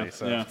expensive, yeah, really. yeah,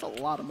 So. yeah. That's a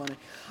lot of money.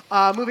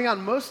 Moving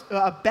on,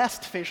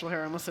 best facial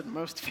hair. I almost said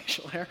most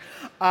facial hair.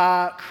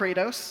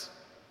 Kratos,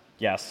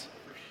 Yes.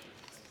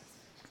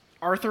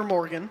 Arthur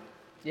Morgan,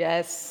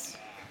 Yes.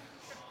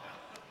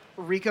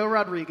 Rico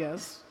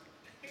Rodriguez,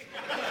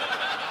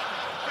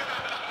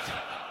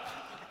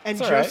 and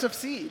It's all right. Joseph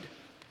Seed.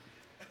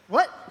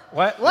 What?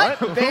 What? What?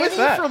 Who is Manny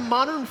that? from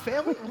Modern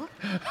Family?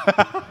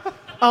 What?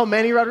 Oh,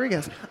 Manny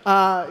Rodriguez.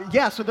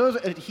 Yeah, so those.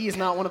 He is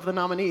not one of the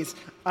nominees.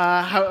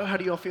 How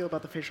do you all feel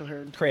about the facial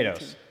hair? In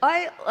Kratos.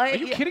 Are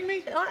you kidding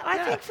me? I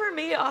think for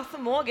me, Arthur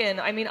Morgan,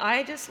 I mean,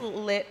 I just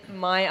let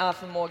my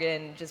Arthur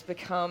Morgan just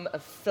become a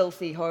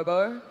filthy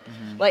hobo.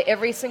 Like,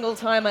 every single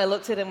time I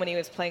looked at him when he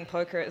was playing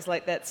poker, it was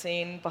like that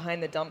scene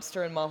behind the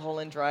dumpster in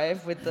Mulholland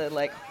Drive with the,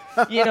 like,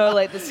 you know,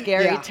 like the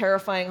scary, Yeah.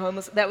 terrifying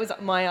homeless. That was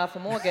my Arthur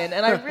Morgan.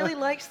 And I really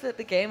liked that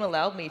the game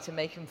allowed me to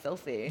make him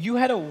filthy. You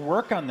had to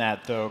work on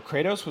that, though.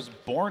 Kratos was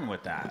born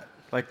with that.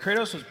 Like,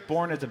 Kratos was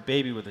born as a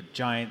baby with a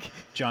giant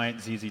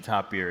ZZ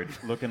Top beard,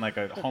 looking like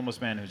a homeless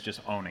man who's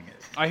just owning it.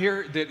 I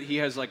hear that he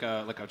has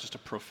just a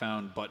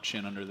profound butt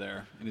chin under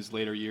there. In his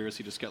later years,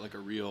 he just got like a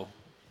real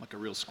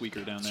squeaker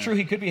down there. It's true,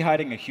 he could be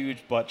hiding a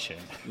huge butt chin.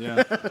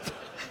 Yeah.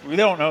 We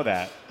don't know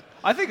that.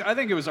 I think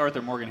it was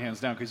Arthur Morgan hands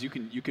down, because you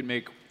can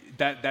make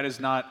that is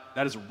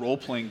a role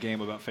playing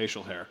game about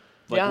facial hair.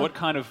 Like, Yeah. what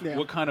kind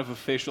of a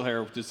facial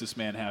hair does this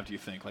man have, do you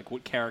think? Like,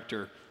 what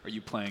character are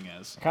you playing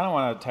as? I kind of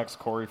want to text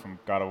Corey from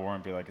God of War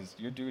and be like, is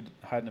your dude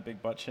hiding a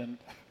big butt chin?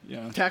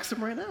 Yeah. Text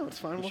him right now. It's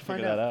fine. We We'll should find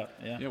figure out. that out.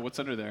 Yeah. Yeah, what's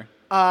under there?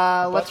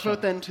 Let's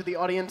vote then to the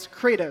audience.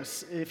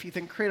 Kratos. If you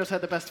think Kratos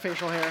had the best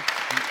facial hair,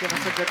 give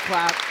us a good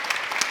clap.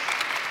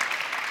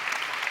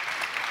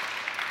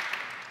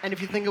 And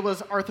if you think it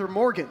was Arthur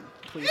Morgan,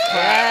 please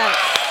clap.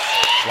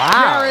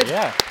 Wow. Jared.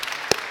 Yeah.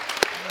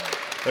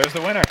 There's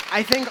the winner.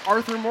 I think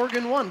Arthur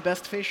Morgan won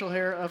Best Facial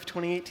Hair of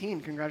 2018.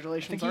 I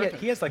Congratulations, think Arthur.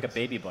 he has like a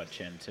baby butt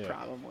chin, too.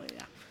 Probably,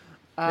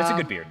 yeah. It's a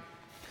good beard.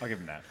 I'll give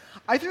him that.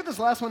 I threw this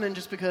last one in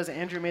just because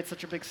Andrew made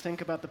such a big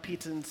stink about the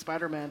pizza in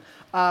Spider-Man.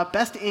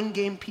 Best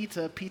in-game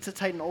pizza, Pizza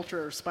Titan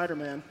Ultra or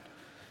Spider-Man.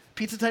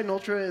 Pizza Titan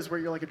Ultra is where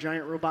you're like a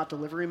giant robot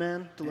delivery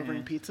man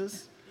delivering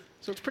pizzas.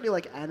 So it's pretty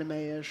like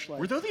anime-ish. Like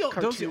Were those the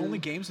cartoon. only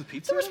games with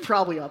pizza? There's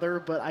probably other,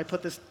 but I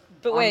put this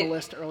But on wait, the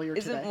list earlier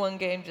isn't today. one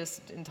game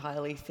just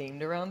entirely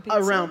themed around pizza?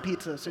 Around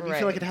pizza. So do you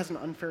feel like Right. it has an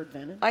unfair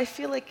advantage? I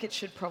feel like it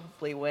should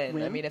probably win. I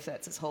Win? mean, if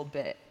that's his whole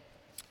bit.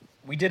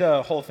 we did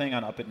a whole thing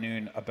on Up at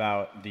Noon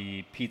about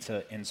the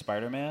pizza in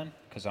Spider-Man,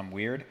 because I'm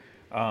weird.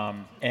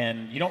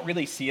 And you don't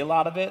really see a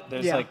lot of it.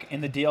 There's like,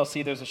 in the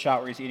DLC, there's a shot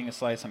where he's eating a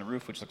slice on a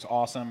roof, which looks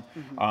awesome.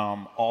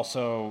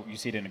 Also, you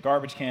see it in a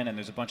garbage can, and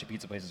there's a bunch of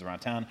pizza places around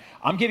town.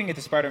 I'm giving it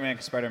to Spider-Man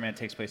because Spider-Man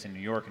takes place in New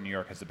York, and New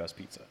York has the best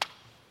pizza.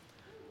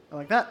 I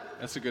like that.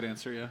 That's a good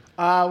answer, yeah.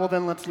 Well,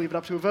 then let's leave it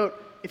up to a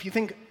vote. If you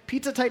think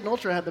Pizza Titan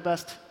Ultra had the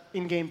best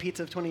in-game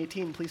pizza of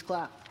 2018, please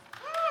clap.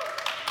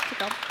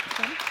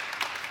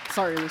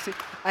 Sorry, Lucy.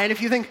 And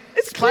if you think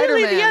It's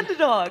clearly the Spider-Man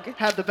underdog.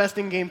 had the best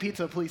in-game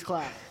pizza, please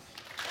clap.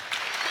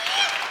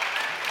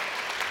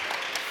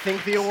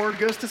 Think the award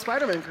goes to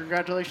Spider-Man.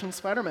 Congratulations,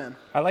 Spider-Man.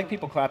 I like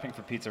people clapping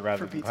for pizza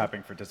rather than pizza.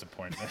 clapping for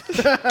disappointment.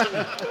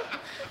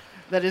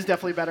 That is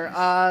definitely better.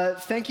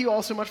 Thank you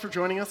all so much for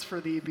joining us for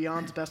the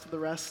Beyond's Best of the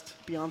Rest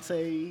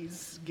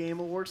Beyonce's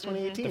Game Awards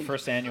 2018. The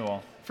first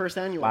annual. First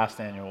annual. Last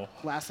annual.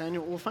 Last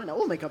annual. We'll find out.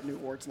 We'll make up new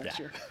awards next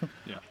year.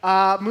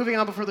 Yeah. Moving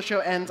on before the show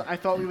ends, I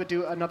thought we would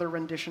do another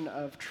rendition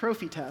of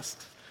Trophy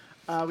Test.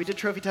 We did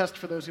Trophy Test,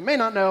 for those who may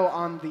not know,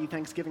 on the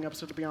Thanksgiving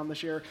episode of Beyond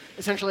this year.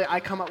 Essentially, I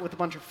come up with a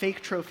bunch of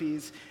fake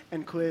trophies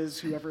and quiz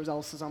whoever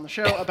else is on the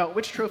show about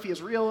which trophy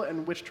is real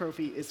and which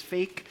trophy is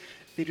fake.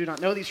 They do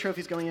not know these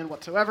trophies going in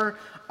whatsoever.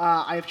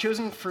 I have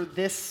chosen for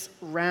this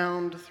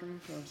round 3,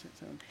 4, 6,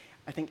 7,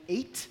 I think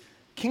 8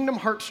 Kingdom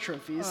Hearts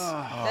trophies.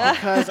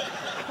 Because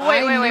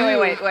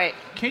Wait.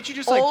 Can't you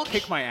just Old- like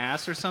kick my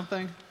ass or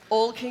something?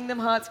 All Kingdom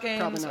Hearts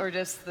games, Probably not. or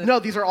just the No,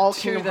 these are all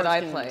two Kingdom that Hearts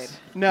I games. played?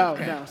 No,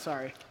 Okay. no,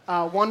 sorry.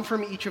 One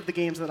from each of the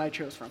games that I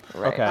chose from.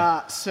 Okay.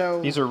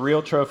 So These are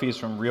real trophies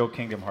from real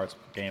Kingdom Hearts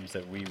games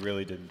that we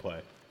really didn't play.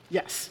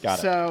 yes. Got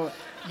it. So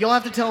you'll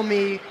have to tell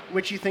me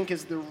which you think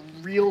is the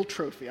real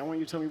trophy. I want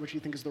you to tell me which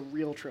you think is the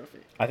real trophy.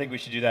 I think we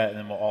should do that, and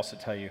then we'll also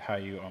tell you how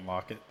you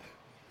unlock it.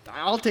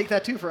 I'll take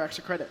that too for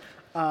extra credit.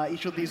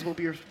 Each of these will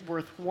be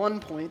worth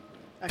 1 point.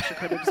 Extra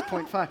credit is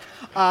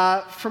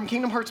 0.5. From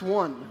Kingdom Hearts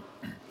 1,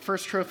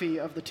 first trophy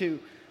of the 2,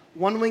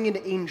 One-Winged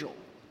Angel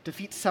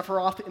defeats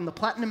Sephiroth in the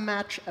Platinum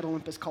match at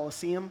Olympus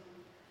Coliseum.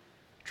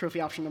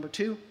 Trophy option number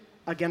 2,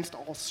 Against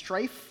All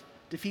Strife,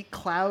 defeat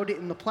Cloud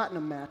in the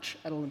Platinum match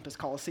at Olympus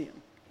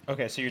Coliseum.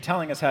 Okay, so you're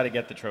telling us how to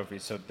get the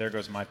trophies, so there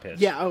goes my pitch.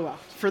 Yeah, oh well,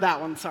 for that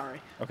one, sorry.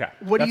 Okay.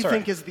 What do that's you all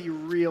think right. is the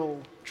real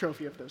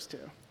trophy of those 2?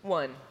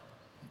 1.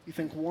 You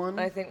think 1?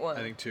 I think 1.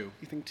 I think 2.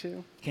 You think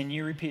 2? Can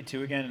you repeat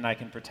 2 again, and I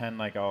can pretend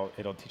like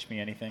it'll teach me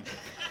anything?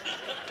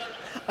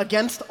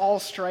 Against All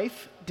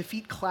Strife,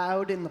 defeat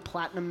Cloud in the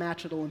Platinum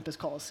match at Olympus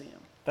Coliseum.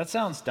 That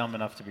sounds dumb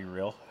enough to be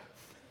real.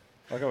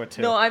 I'll go with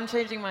 2. No, I'm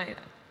changing my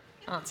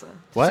answer.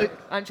 What? So-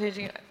 I'm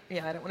changing.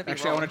 Yeah, I don't want to be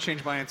Actually, I wrong. want to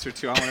change my answer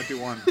too. I want to do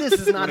 1. This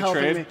is not Wanna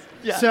helping trade? me.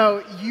 Yeah.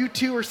 So you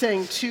two are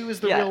saying 2 is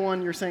the Yeah. real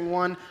one. You're saying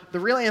 1. The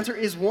real answer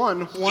is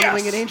 1.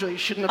 One-Winged Angel. You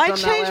shouldn't have I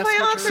done that changed last my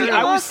much answer earlier. the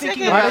I was last thinking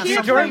second. Why about are you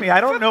something- ignoring me? I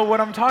don't know what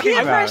I'm talking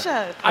Peer about.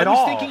 pressure. I At was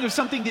all. thinking of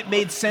something that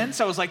made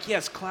sense. I was like,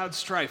 yes, Cloud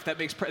Strife. That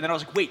makes. And then I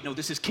was like, wait, no,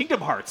 this is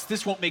Kingdom Hearts.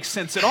 This won't make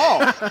sense at all.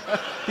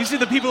 These are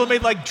the people who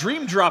made like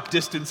Dream Drop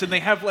Distance, and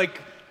they have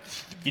like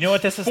You know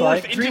what this is 4th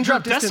like? Dream integer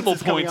Drop Distance decimal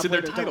is coming points up in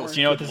their later, don't titles. worry.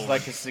 Do you know what this is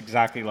like? This is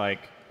exactly like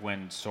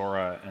when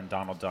Sora and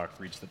Donald Duck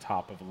reach the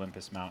top of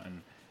Olympus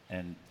Mountain,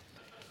 and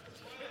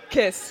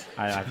Kiss.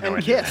 I have no And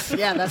idea. Kiss.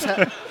 Yeah, that's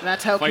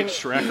how Fight King,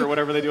 Shrek or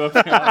whatever they do up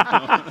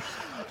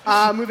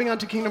there. moving on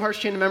to Kingdom Hearts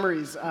Chain of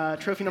Memories.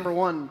 Trophy number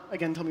 1.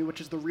 Again, tell me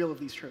which is the real of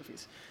these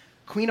trophies.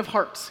 Queen of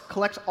Hearts.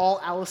 Collect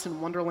all Alice in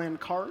Wonderland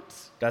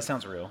cards. That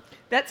sounds real.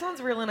 That sounds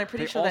real, and I'm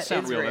pretty They sure all that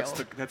sound is real. real.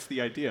 That's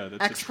the idea.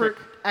 That's a trick.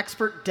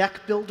 Expert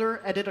deck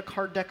builder. Edit a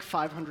card deck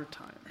 500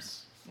 times.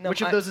 No,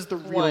 which of those is the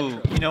real one.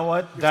 trophy? You know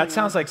what? saying That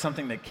sounds like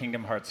something that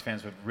Kingdom Hearts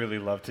fans would really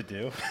love to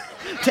do.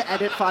 To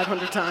edit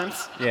 500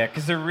 times. Yeah,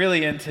 because they're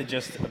really into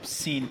just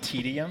obscene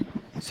tedium.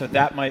 So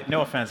that might.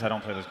 No offense, I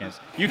don't play those games.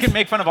 You can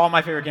make fun of all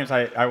my favorite games.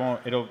 I won't.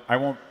 I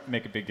won't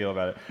make a big deal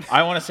about it.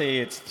 I want to say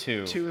it's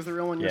 2. 2 is the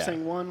real one. You're Yeah.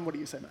 saying 1. What do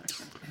you say,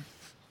 Max?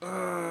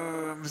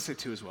 I'm gonna say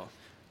 2 as well.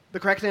 The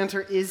correct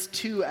answer is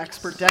 2.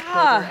 Expert deck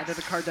Ah. builder. Edit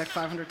a card deck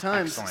 500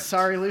 times. Excellent.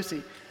 Sorry,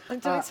 Lucy. I'm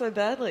doing so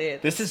badly.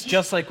 This is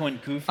just like when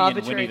Goofy and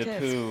Winnie the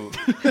Pooh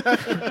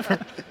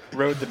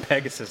rode the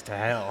Pegasus to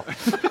hell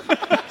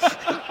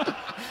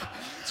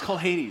It's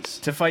called Hades.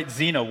 to fight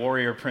Xena,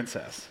 warrior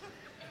princess.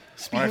 One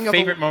Speaking of my of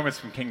favorite moments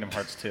from Kingdom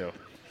Hearts 2.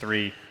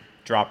 3,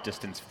 drop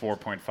distance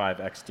 4.5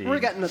 XD. We're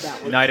getting to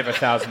that one. Night of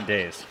 1,000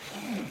 Days.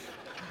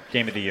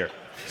 Game of the Year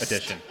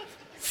edition.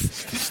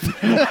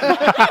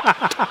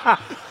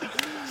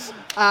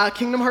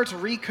 Kingdom Hearts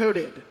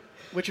Recoded.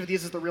 Which of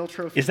these is the real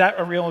trophy? Is that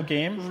a real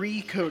game?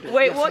 Recoded.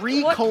 Wait,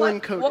 yes, what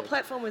coded.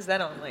 platform was that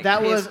on? Like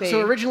That was PSP?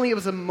 so originally it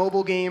was a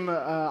mobile game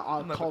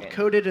called game.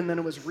 Coded, and then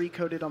it was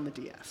recoded on the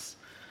DS.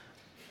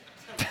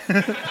 And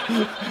it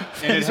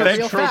These are has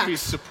real trophy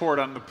facts. support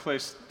on the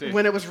PlayStation.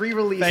 When it was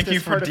re-released Thank you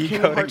as for part of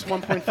Kingdom Hearts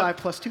decoding 1.5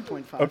 plus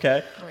 2.5.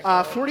 Okay.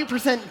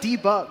 40%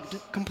 debugged,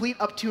 complete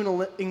up to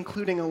and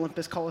including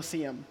Olympus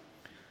Coliseum.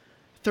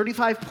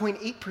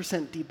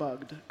 35.8%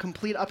 debugged,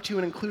 complete up to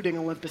and including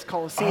Olympus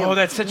Coliseum. Oh,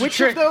 that's such a Which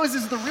trick. of those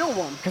is the real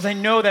one? Because I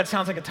know that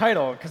sounds like a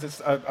title, because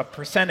it's a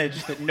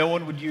percentage that no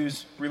one would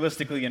use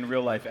realistically in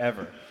real life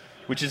ever.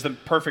 which is the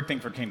perfect thing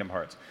for Kingdom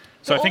Hearts.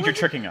 So I think you're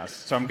tricking us.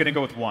 So I'm going to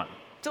go with 1.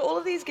 Do all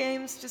of these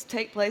games just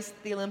take place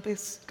at the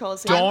Olympus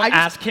Coliseum? Don't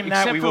ask him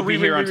that. Except We for will be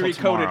here until Recoded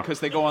tomorrow. because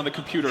they go on the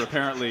computer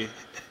apparently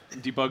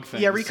and debug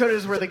things. Yeah, Recoded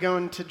is where they go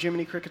into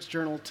Jiminy Cricket's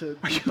journal to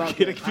debug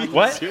it.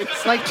 What?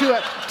 It's like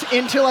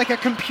into like a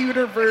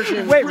computer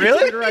version. Wait,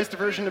 really? Computerized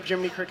version of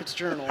Jiminy Cricket's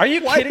journal. Are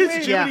you Why kidding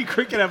does me? Jiminy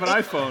Cricket have an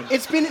iPhone?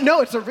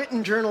 It's a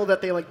written journal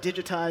that they like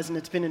digitize and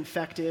it's been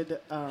infected.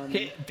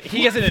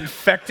 He has an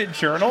infected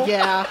journal?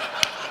 Yeah.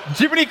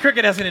 Jiminy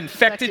Cricket has an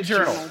infected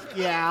journal.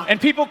 Yeah.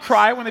 And people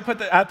cry when they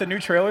put out the new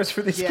trailers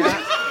for these games?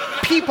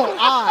 People,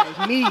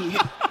 me.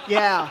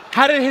 Yeah.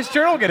 How did his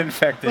journal get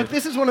infected? Look,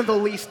 this is one of the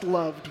least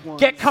loved ones.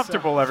 Get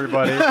comfortable,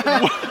 everybody.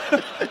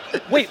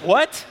 Wait,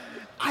 what?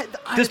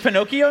 Does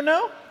Pinocchio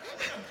know?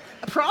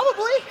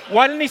 Probably.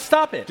 Why didn't he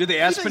stop it? Did they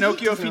ask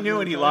Pinocchio if he knew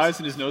and he lies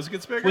and his nose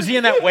gets bigger? Was he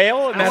in that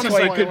whale and that's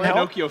why he couldn't help?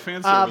 Pinocchio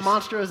fan service.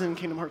 Monstro is in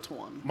Kingdom Hearts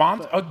 1.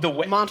 The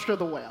whale? Monstro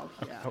the whale.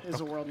 Yeah, is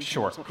a world in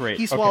Sure, Kingdom Hearts 1. great.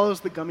 He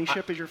swallows the gummy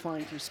ship as you're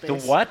flying through space.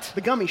 The what?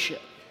 The gummy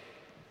ship.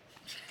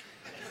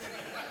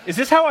 Is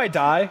this how I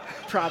die?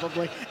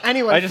 Probably.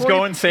 Anyway, I just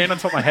go insane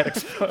until my head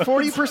explodes.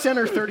 40%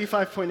 or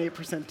 35.8%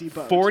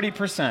 debugged.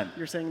 40%.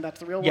 You're saying that's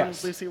the real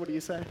Yes. one, Lucy? What do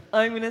you say?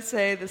 I'm going to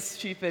say the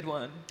stupid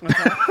one. The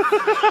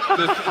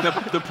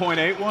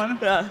 0.8 one?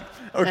 Yeah.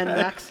 And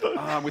Max?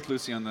 I'm with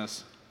Lucy on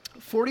this.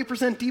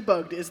 40%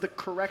 debugged is the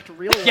correct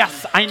real one.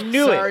 Yes, I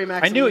knew Sorry, it.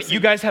 Max I knew and it. Lucy. You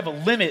guys have a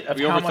limit of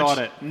We how overthought much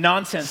it.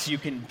 nonsense you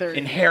can There-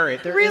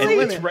 inherit. there is a and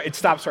limit. it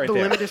stops right The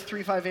there. limit is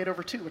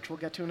 358/2, which we'll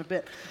get to in a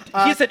bit. He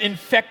has an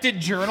infected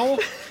journal.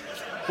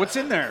 What's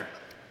in there?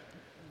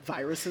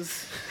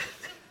 Viruses.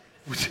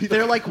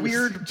 They're like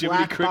weird Jiminy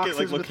black Cricket boxes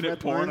like with looking red at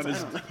porn on lines.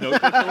 his I don't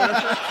notebook or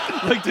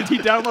whatever? Like, did he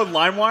download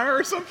LimeWire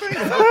or something?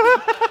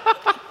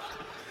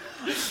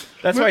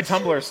 That's why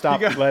Tumblr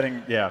stopped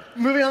letting. Yeah.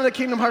 Moving on to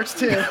Kingdom Hearts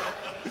 2.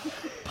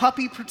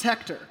 Puppy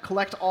Protector.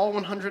 Collect all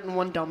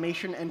 101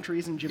 Dalmatian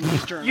entries in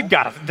Jiminy's journal. You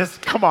gotta. This.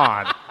 Come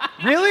on.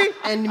 Really?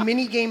 And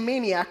Minigame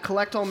Maniac.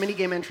 Collect all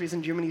minigame entries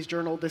in Jiminy's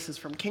journal. This is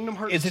from Kingdom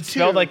Hearts 2. Is it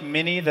spelled like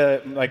Minnie,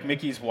 like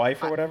Mickey's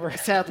wife or whatever?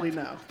 Sadly,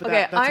 no. But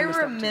Okay, that's I a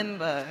mistake, too.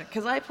 remember,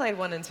 because I played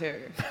 1 and 2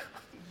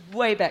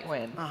 way back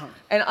when.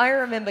 And I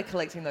remember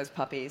collecting those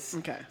puppies.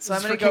 Okay. So This I'm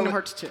is going for to go Kingdom with,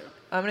 Hearts 2.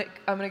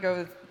 I'm gonna go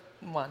with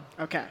 1.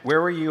 Okay.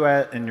 Where were you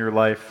at in your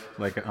life,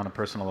 like on a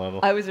personal level?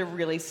 I was a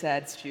really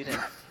sad student.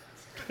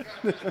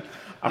 I'm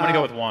gonna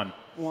go with 1.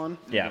 1.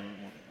 Yeah.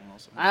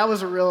 That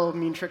was a real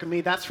mean trick of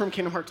me. That's from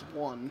Kingdom Hearts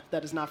 1.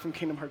 That is not from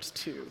Kingdom Hearts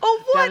 2.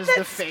 Oh, what? That is the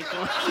That's-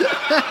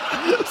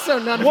 fake one. So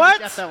none of What? you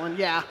get that one.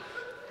 Yeah.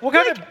 What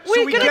kind of?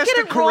 We're we gonna guessed get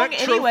the it wrong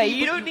correct anyway. trophy,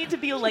 You but- don't need to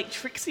be all like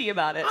tricksy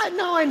about it. I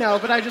know,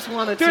 but I just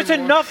wanted There's to.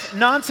 enough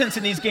nonsense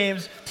in these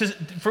games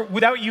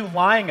without you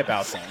lying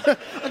about them.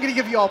 I'm going to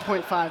give you all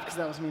 0.5 because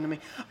that was mean to me.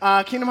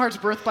 Kingdom Hearts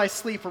Birth by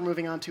Sleep we're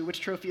moving on to.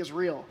 Which trophy is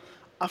real?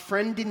 A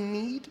Friend in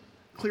Need?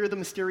 Clear the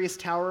Mysterious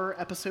Tower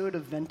episode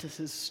of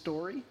Ventus's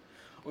story?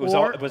 Was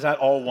Or- that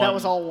all 1? That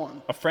was all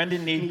 1. A friend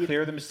in need,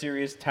 clear the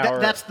mysterious tower.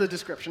 That's the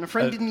description. A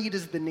Friend in Need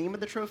is the name of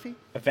the trophy.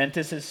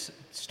 Ventus's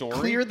story.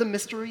 Clear the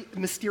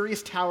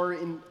mysterious tower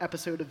in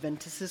episode of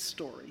Ventus's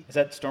story. Is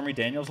that Stormy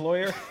Daniels'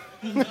 lawyer?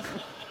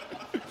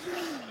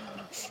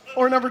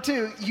 Or number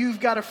 2, You've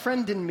Got a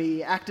Friend in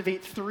Me.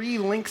 Activate 3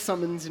 Link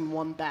summons in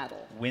 1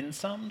 battle.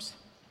 Winsums?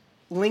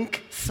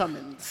 Link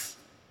summons.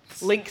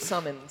 Link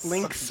summons.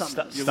 Link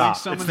summons. You Stop. link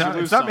summons, It's you not,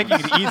 lose it's not summons.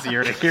 making it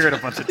easier to hear it a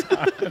bunch of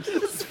times.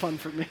 This is fun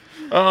for me.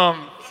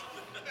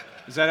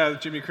 Is that how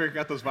Jimmy Cricket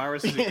got those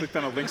viruses? He clicked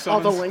on a link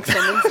All summons? the link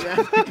summons,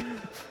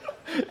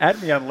 yeah.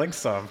 Add me on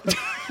Linksum.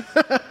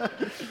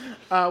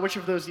 Which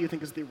of those do you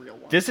think is the real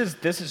one? This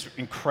is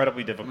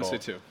incredibly I'm difficult. going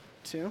to say 2.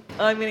 2?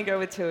 I'm gonna go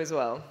with 2 as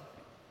well.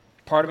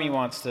 Part of me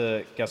wants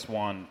to guess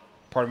 1.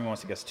 Part of me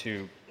wants to guess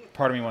 2.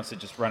 Part of me wants to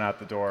just run out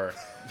the door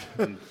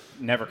and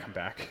never come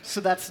back.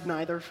 So that's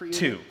neither for you?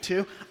 2.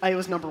 2? It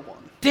was number 1.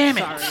 Damn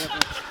it! Sorry.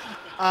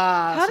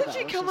 How so did that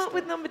you was come just up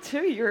with number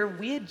 2? You're a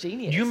weird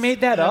genius. You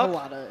made that I have up? a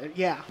lot of,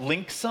 yeah.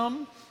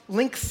 Linksum?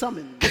 Link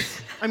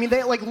summons. I mean,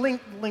 they like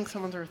link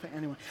summons are a thing.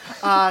 Anyway,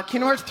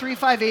 Kingdom Hearts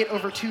 358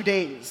 over 2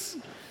 days.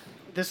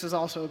 This is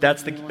also a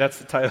That's big the one. that's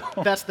the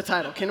title. That's the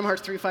title. Kingdom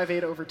Hearts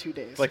 358 over 2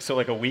 days.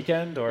 like a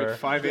weekend or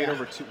 5-8 Yeah.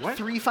 over 2. What?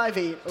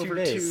 358 over 2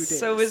 days. days.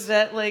 So was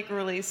that like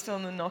released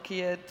on the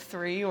Nokia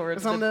 3 or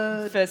was on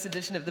the first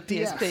edition of the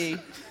DS. PSP?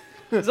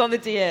 It was on the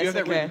DS. You have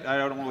that Okay. written? I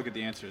don't want to look at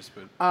the answers,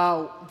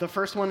 but The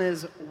first one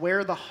is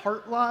Where the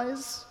Heart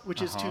Lies,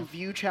 which is to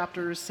view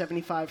chapters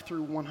 75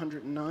 through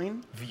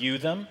 109. view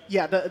them?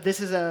 Yeah, this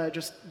is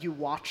just you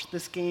watch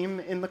this game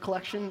in the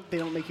collection. They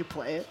don't make you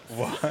play it.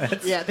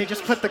 What? Yeah, they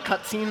just put the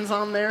cutscenes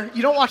on there.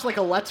 You don't watch like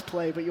a Let's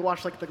Play, but you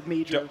watch like the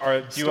major. Do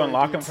you story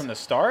unlock them beats. from the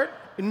start?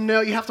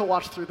 No, you have to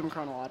watch through them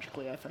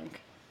chronologically, I think.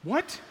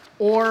 what?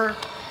 Or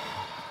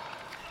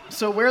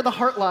so Where the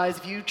Heart Lies,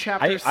 view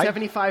chapters I-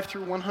 75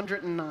 through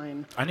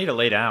 109. I need to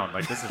lay down.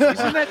 Like this is.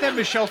 Isn't that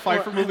Michelle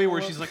Pfeiffer movie where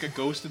she's like a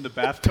ghost in the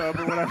bathtub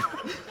or whatever?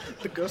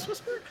 The Ghost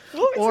Whisperer?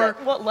 What was Or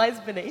that? What lies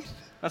beneath?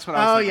 That's what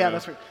I was thinking yeah, of.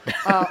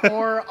 that's right.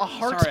 Or a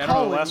Heart's Sorry, I don't know.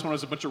 Calling. The last one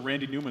was a bunch of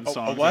Randy Newman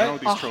songs. what? I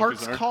don't know what these A trophies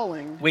Heart's are.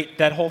 Calling. Wait,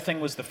 that whole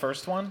thing was the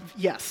first one?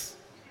 Yes.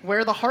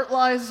 Where the Heart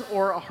Lies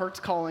or A Heart's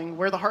Calling.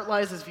 Where the Heart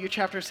Lies is view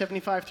chapter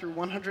 75 through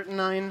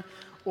 109,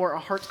 or A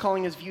Heart's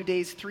Calling is view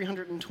days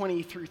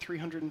 320 through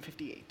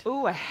 358.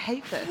 Ooh, I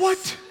hate this.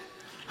 What?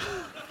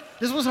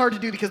 This was hard to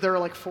do because there were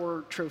like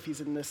 4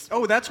 trophies in this.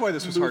 Oh, that's why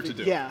this was hard to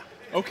movie. do. Yeah.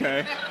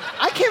 Okay.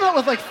 I came up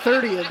with like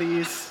 30 of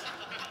these.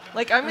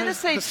 Like, I'm going to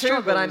say The 2,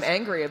 but I'm struggles.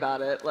 angry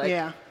about it. Like,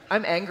 Yeah.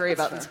 I'm angry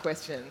about fair. this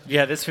question.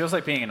 Yeah, this feels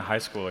like being in high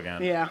school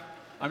again. Yeah.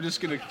 I'm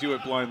just going to do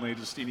it blindly.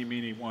 Just eeny,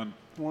 meeny, one.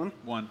 One.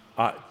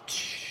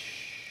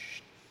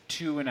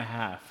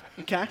 2.5.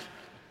 Okay.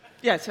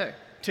 Yeah, 2.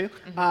 2.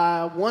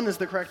 1 is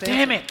the correct answer.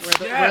 Damn it.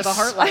 Where the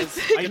Heart Lies.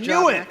 I Good knew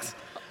job, it. Max.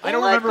 I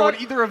don't Well, I remember what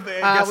thought- either of the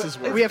guesses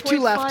were. We have 2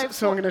 left, 0.5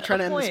 so I'm going to try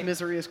to end this point.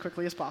 misery as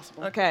quickly as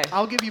possible. Okay.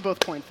 I'll give you both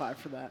 0.5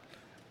 for that.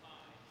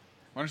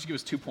 Why don't you give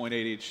us 2.8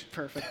 each?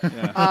 Perfect.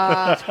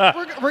 Yeah.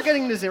 We're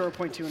getting to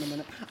 0.2 in a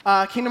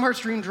minute. Kingdom Hearts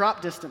Dream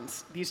Drop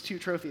Distance, these 2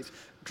 trophies.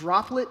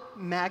 Droplet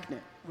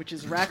Magnet, which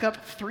is rack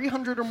up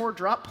 300 or more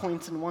drop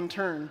points in one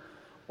turn,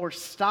 or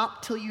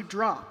stop till you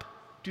drop.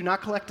 Do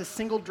not collect a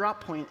single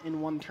drop point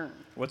in one turn.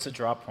 What's a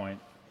drop point?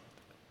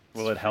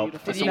 Will it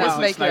help? Did you No. just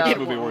make it Snipes up?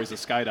 movie where he's a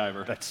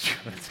skydiver. That's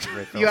true. That's a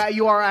great film.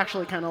 You are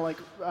actually kind of like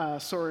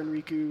Sora and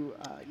Riku.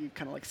 You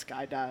kind of like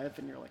skydive,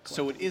 and you're like.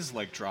 So it collecting. is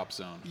like Drop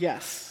Zone.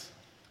 Yes.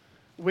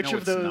 Which No, of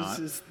it's those not.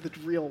 is the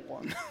real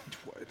one?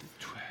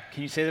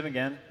 Can you say them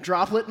again?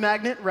 Droplet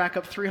Magnet, rack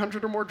up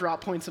 300 or more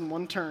drop points in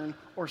one turn,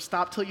 or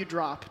stop till you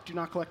drop. Do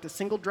not collect a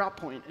single drop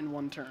point in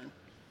one turn.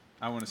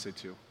 I want to say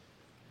 2.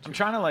 I'm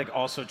trying to like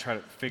also try to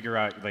figure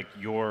out like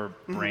your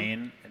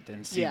brain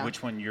and see Yeah.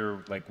 which one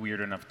you're like weird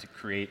enough to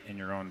create in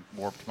your own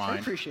warped I mind.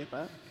 appreciate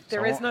that.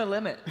 There is no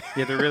limit.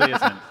 Yeah, there really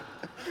isn't.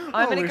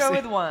 I'm going to go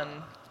Lucy. with 1.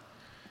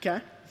 Okay.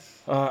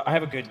 I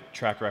have a good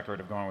track record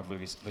of going with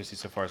Lucy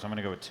so far, so I'm going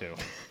to go with 2.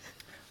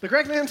 The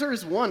correct answer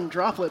is 1,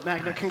 Droplet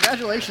Magnet.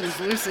 Congratulations,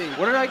 Lucy.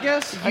 What did I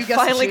guess? I guessed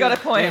finally 2. got a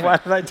point. Why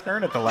did I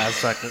turn at the last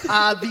second?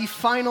 The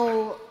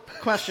final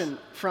question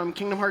from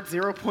Kingdom Hearts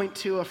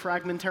 0.2, A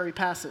Fragmentary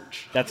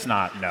Passage. That's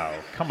not, no.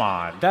 Come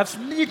on.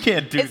 You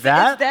can't do Is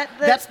that. that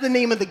the, That's the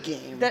name of the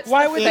game. that's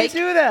Why the would they fake-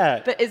 do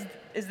that? But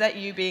is that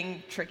you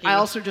being tricky? I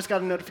also just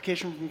got a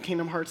notification from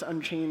Kingdom Hearts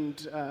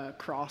Unchained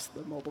Cross,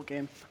 the mobile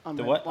game. On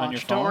The my what? On watch. your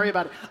Don't phone? worry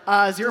about it.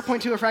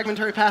 0.2, A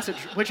Fragmentary Passage.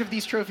 Which of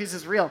these trophies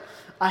is real?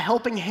 A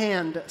Helping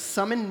Hand,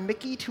 summon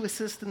Mickey to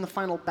assist in the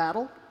final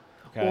battle,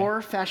 Okay.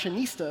 or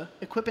Fashionista,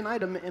 equip an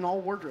item in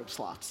all wardrobe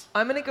slots.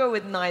 I'm going to go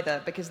with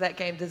neither because that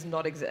game does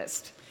not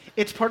exist.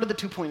 It's part of the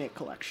 2.8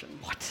 collection.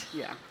 What?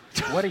 Yeah.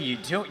 What are you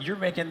doing? You're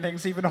making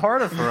things even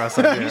harder for us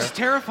up here. He's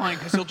terrifying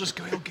because he'll just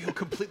go, he'll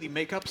completely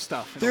make up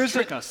stuff and he'll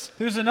trick us.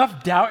 There's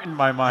enough doubt in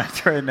my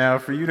mind right now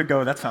for you to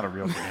go, that's not a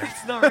real game.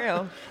 It's not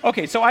real.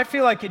 Okay, so I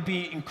feel like it'd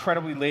be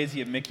incredibly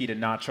lazy of Mickey to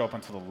not show up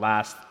until the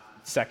last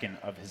second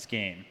of his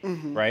game,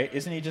 right?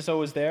 Isn't he just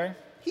always there?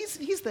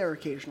 He's there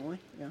occasionally,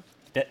 yeah.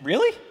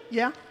 Really?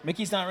 Yeah.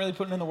 Mickey's not really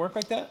putting in the work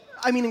like that?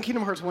 I mean, in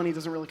Kingdom Hearts 1, he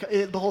doesn't really...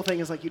 the whole thing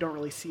is, like, you don't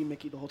really see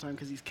Mickey the whole time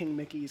because he's King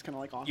Mickey. He's kind of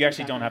like off. You in the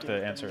actually don't have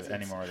background to doing answer things.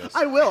 any more of this.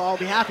 I will. I'll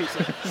be happy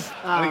to.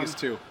 I think it's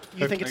 2.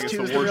 You think I it's 2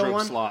 the is the real wardrobe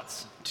one?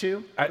 slots.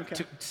 2?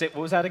 Okay. What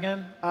was that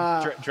again?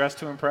 Dress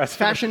to impress?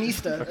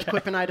 Fashionista,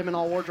 equip an item in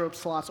all wardrobe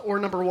slots. Or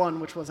number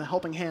 1, which was a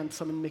helping hand,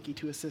 summon Mickey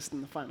to assist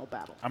in the final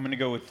battle. I'm going to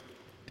go with,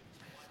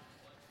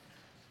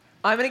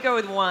 I'm going to go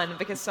with 1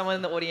 because someone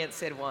in the audience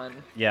said 1.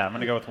 yeah, I'm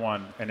going to go with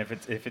 1. And if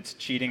it's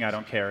cheating, I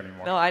don't care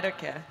anymore. No, I don't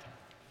care.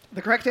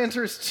 The correct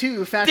answer is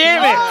 2. Fashionista.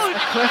 Damn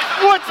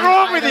it! What's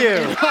wrong with you?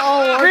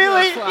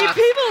 Really? You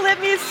people led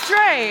me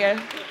astray.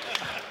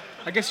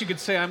 I guess you could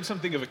say I'm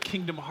something of a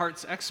Kingdom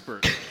Hearts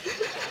expert.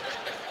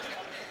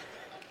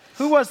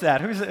 Who was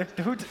that?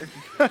 Who?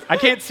 I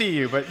can't see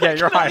you, but yeah,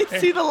 you're high. I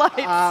see the lights.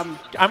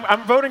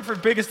 I'm voting for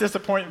biggest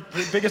disappointed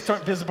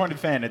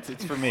fan.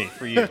 It's for me,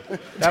 for you.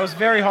 That was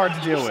very hard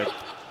to deal with.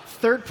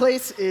 Third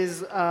place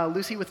is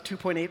Lucy with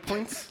 2.8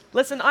 points.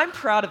 Listen, I'm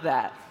proud of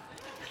that.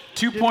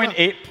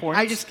 2.8 points.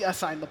 I just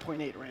assigned the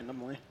 0.8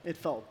 randomly. It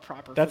felt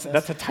proper. That's for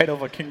this. a title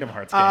of a Kingdom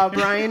Hearts game.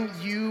 Brian,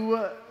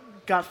 you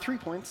got 3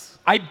 points.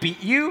 I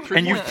beat you,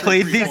 and you've points.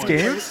 played 3 these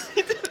points. games.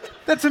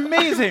 That's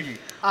amazing.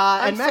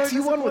 And so Max,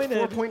 you won with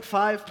disappointed.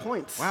 4.5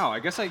 points. Wow, I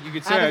guess you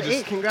could say Out I of just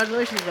 8.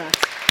 Congratulations, Max.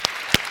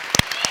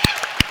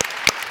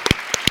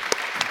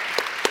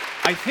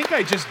 I think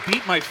I just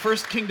beat my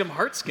first Kingdom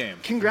Hearts game.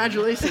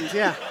 Congratulations,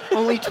 yeah.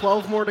 Only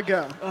 12 more to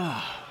go.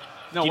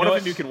 No, you one know of what-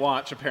 them you can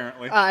watch,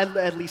 apparently.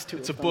 At least 2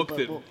 It's of a them, book but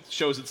that we'll-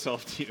 shows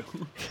itself to you.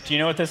 Do you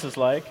know what this is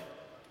like?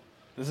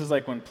 This is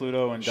like when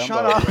Pluto and Dumbo.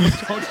 Shut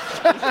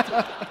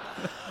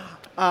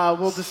up.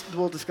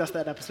 We'll discuss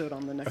that episode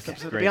on the next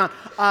episode great. of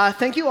Beyond.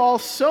 Thank you all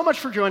so much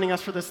for joining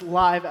us for this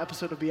live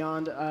episode of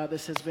Beyond.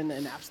 This has been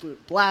an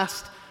absolute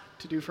blast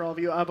to do for all of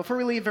you. Before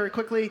we leave, very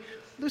quickly,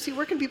 Lucy,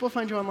 where can people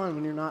find you online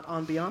when you're not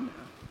on Beyond?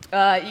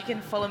 You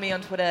can follow me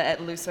on Twitter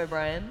at Luce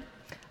O'Brien.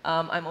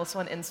 I'm also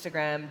on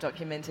Instagram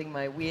documenting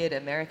my weird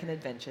American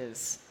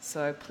adventures.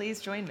 So please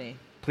join me.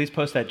 Please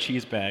post that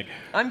cheese bag.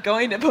 I'm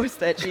going to post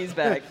that cheese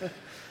bag.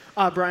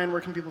 Brian,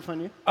 where can people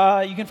find you?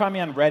 You can find me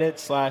on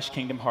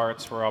Reddit/Kingdom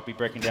Hearts, where I'll be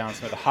breaking down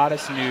some of the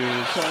hottest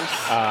news,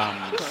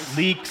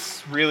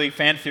 leaks, really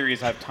fan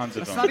theories. I have tons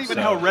of them. That's not even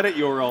how Reddit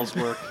URLs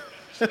work.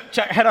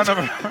 Head on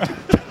over.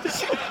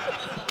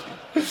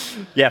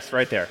 Yes,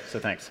 right there. So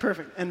thanks.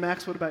 Perfect. And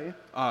Max, what about you?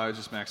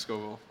 Just Max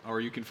Scoville.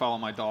 Or you can follow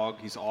my dog.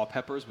 He's All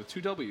Peppers with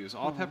 2 W's.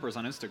 All Peppers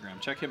on Instagram.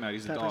 Check him out.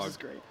 He's a dog. Peppers is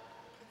great.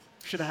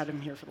 Should have had him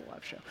here for the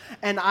live show.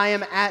 And I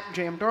am at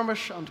JM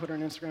Dormish on Twitter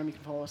and Instagram. You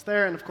can follow us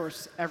there. And of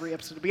course, every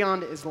episode of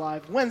Beyond is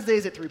live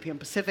Wednesdays at 3 p.m.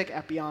 Pacific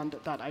at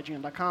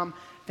beyond.ign.com.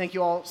 Thank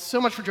you all so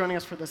much for joining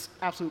us for this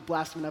absolute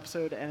blast of an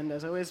episode. And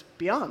as always,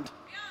 Beyond.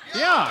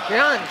 Beyond.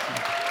 Beyond.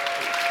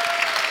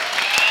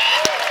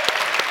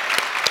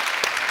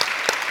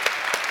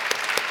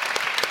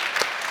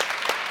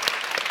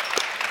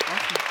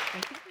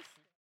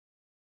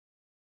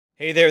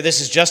 Hey there, this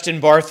is Justin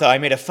Bartha. I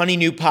made a funny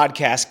new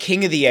podcast,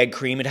 King of the Egg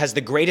Cream. It has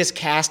the greatest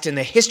cast in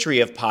the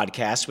history of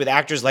podcasts with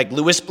actors like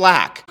Louis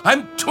Black.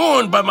 I'm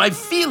torn by my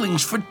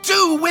feelings for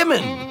 2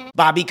 women.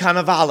 Bobby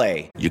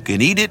Cannavale. You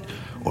can eat it,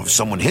 or if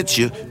someone hits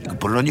you, you can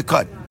put it on your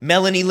cut.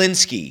 Melanie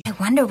Linsky. I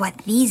wonder what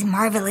these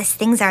marvelous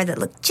things are that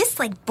look just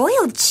like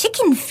boiled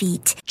chicken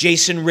feet.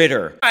 Jason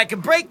Ritter. I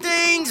can break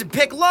things and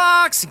pick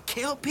locks and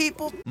kill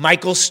people.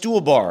 Michael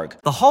Stuhlbarg.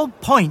 The whole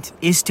point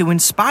is to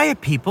inspire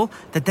people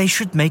that they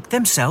should make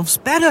themselves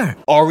better.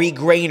 Ari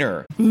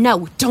Grainer.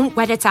 No, don't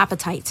whet its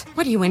appetite.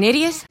 What are you, an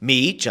idiot?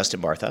 Me, Justin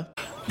Bartha.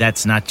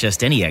 That's not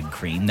just any egg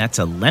cream, that's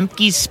a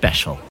Lemke's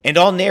special. And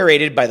all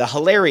narrated by the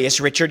hilarious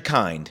Richard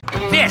Kind.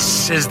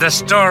 This is the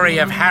story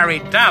of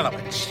Harry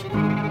Dalowitz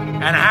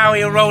and how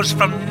he rose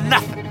from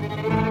nothing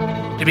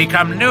to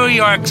become New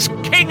York's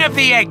King of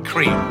the Egg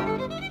Cream.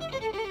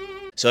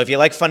 So if you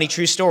like funny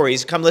true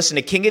stories, come listen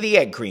to King of the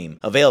Egg Cream,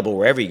 available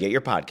wherever you get your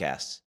podcasts.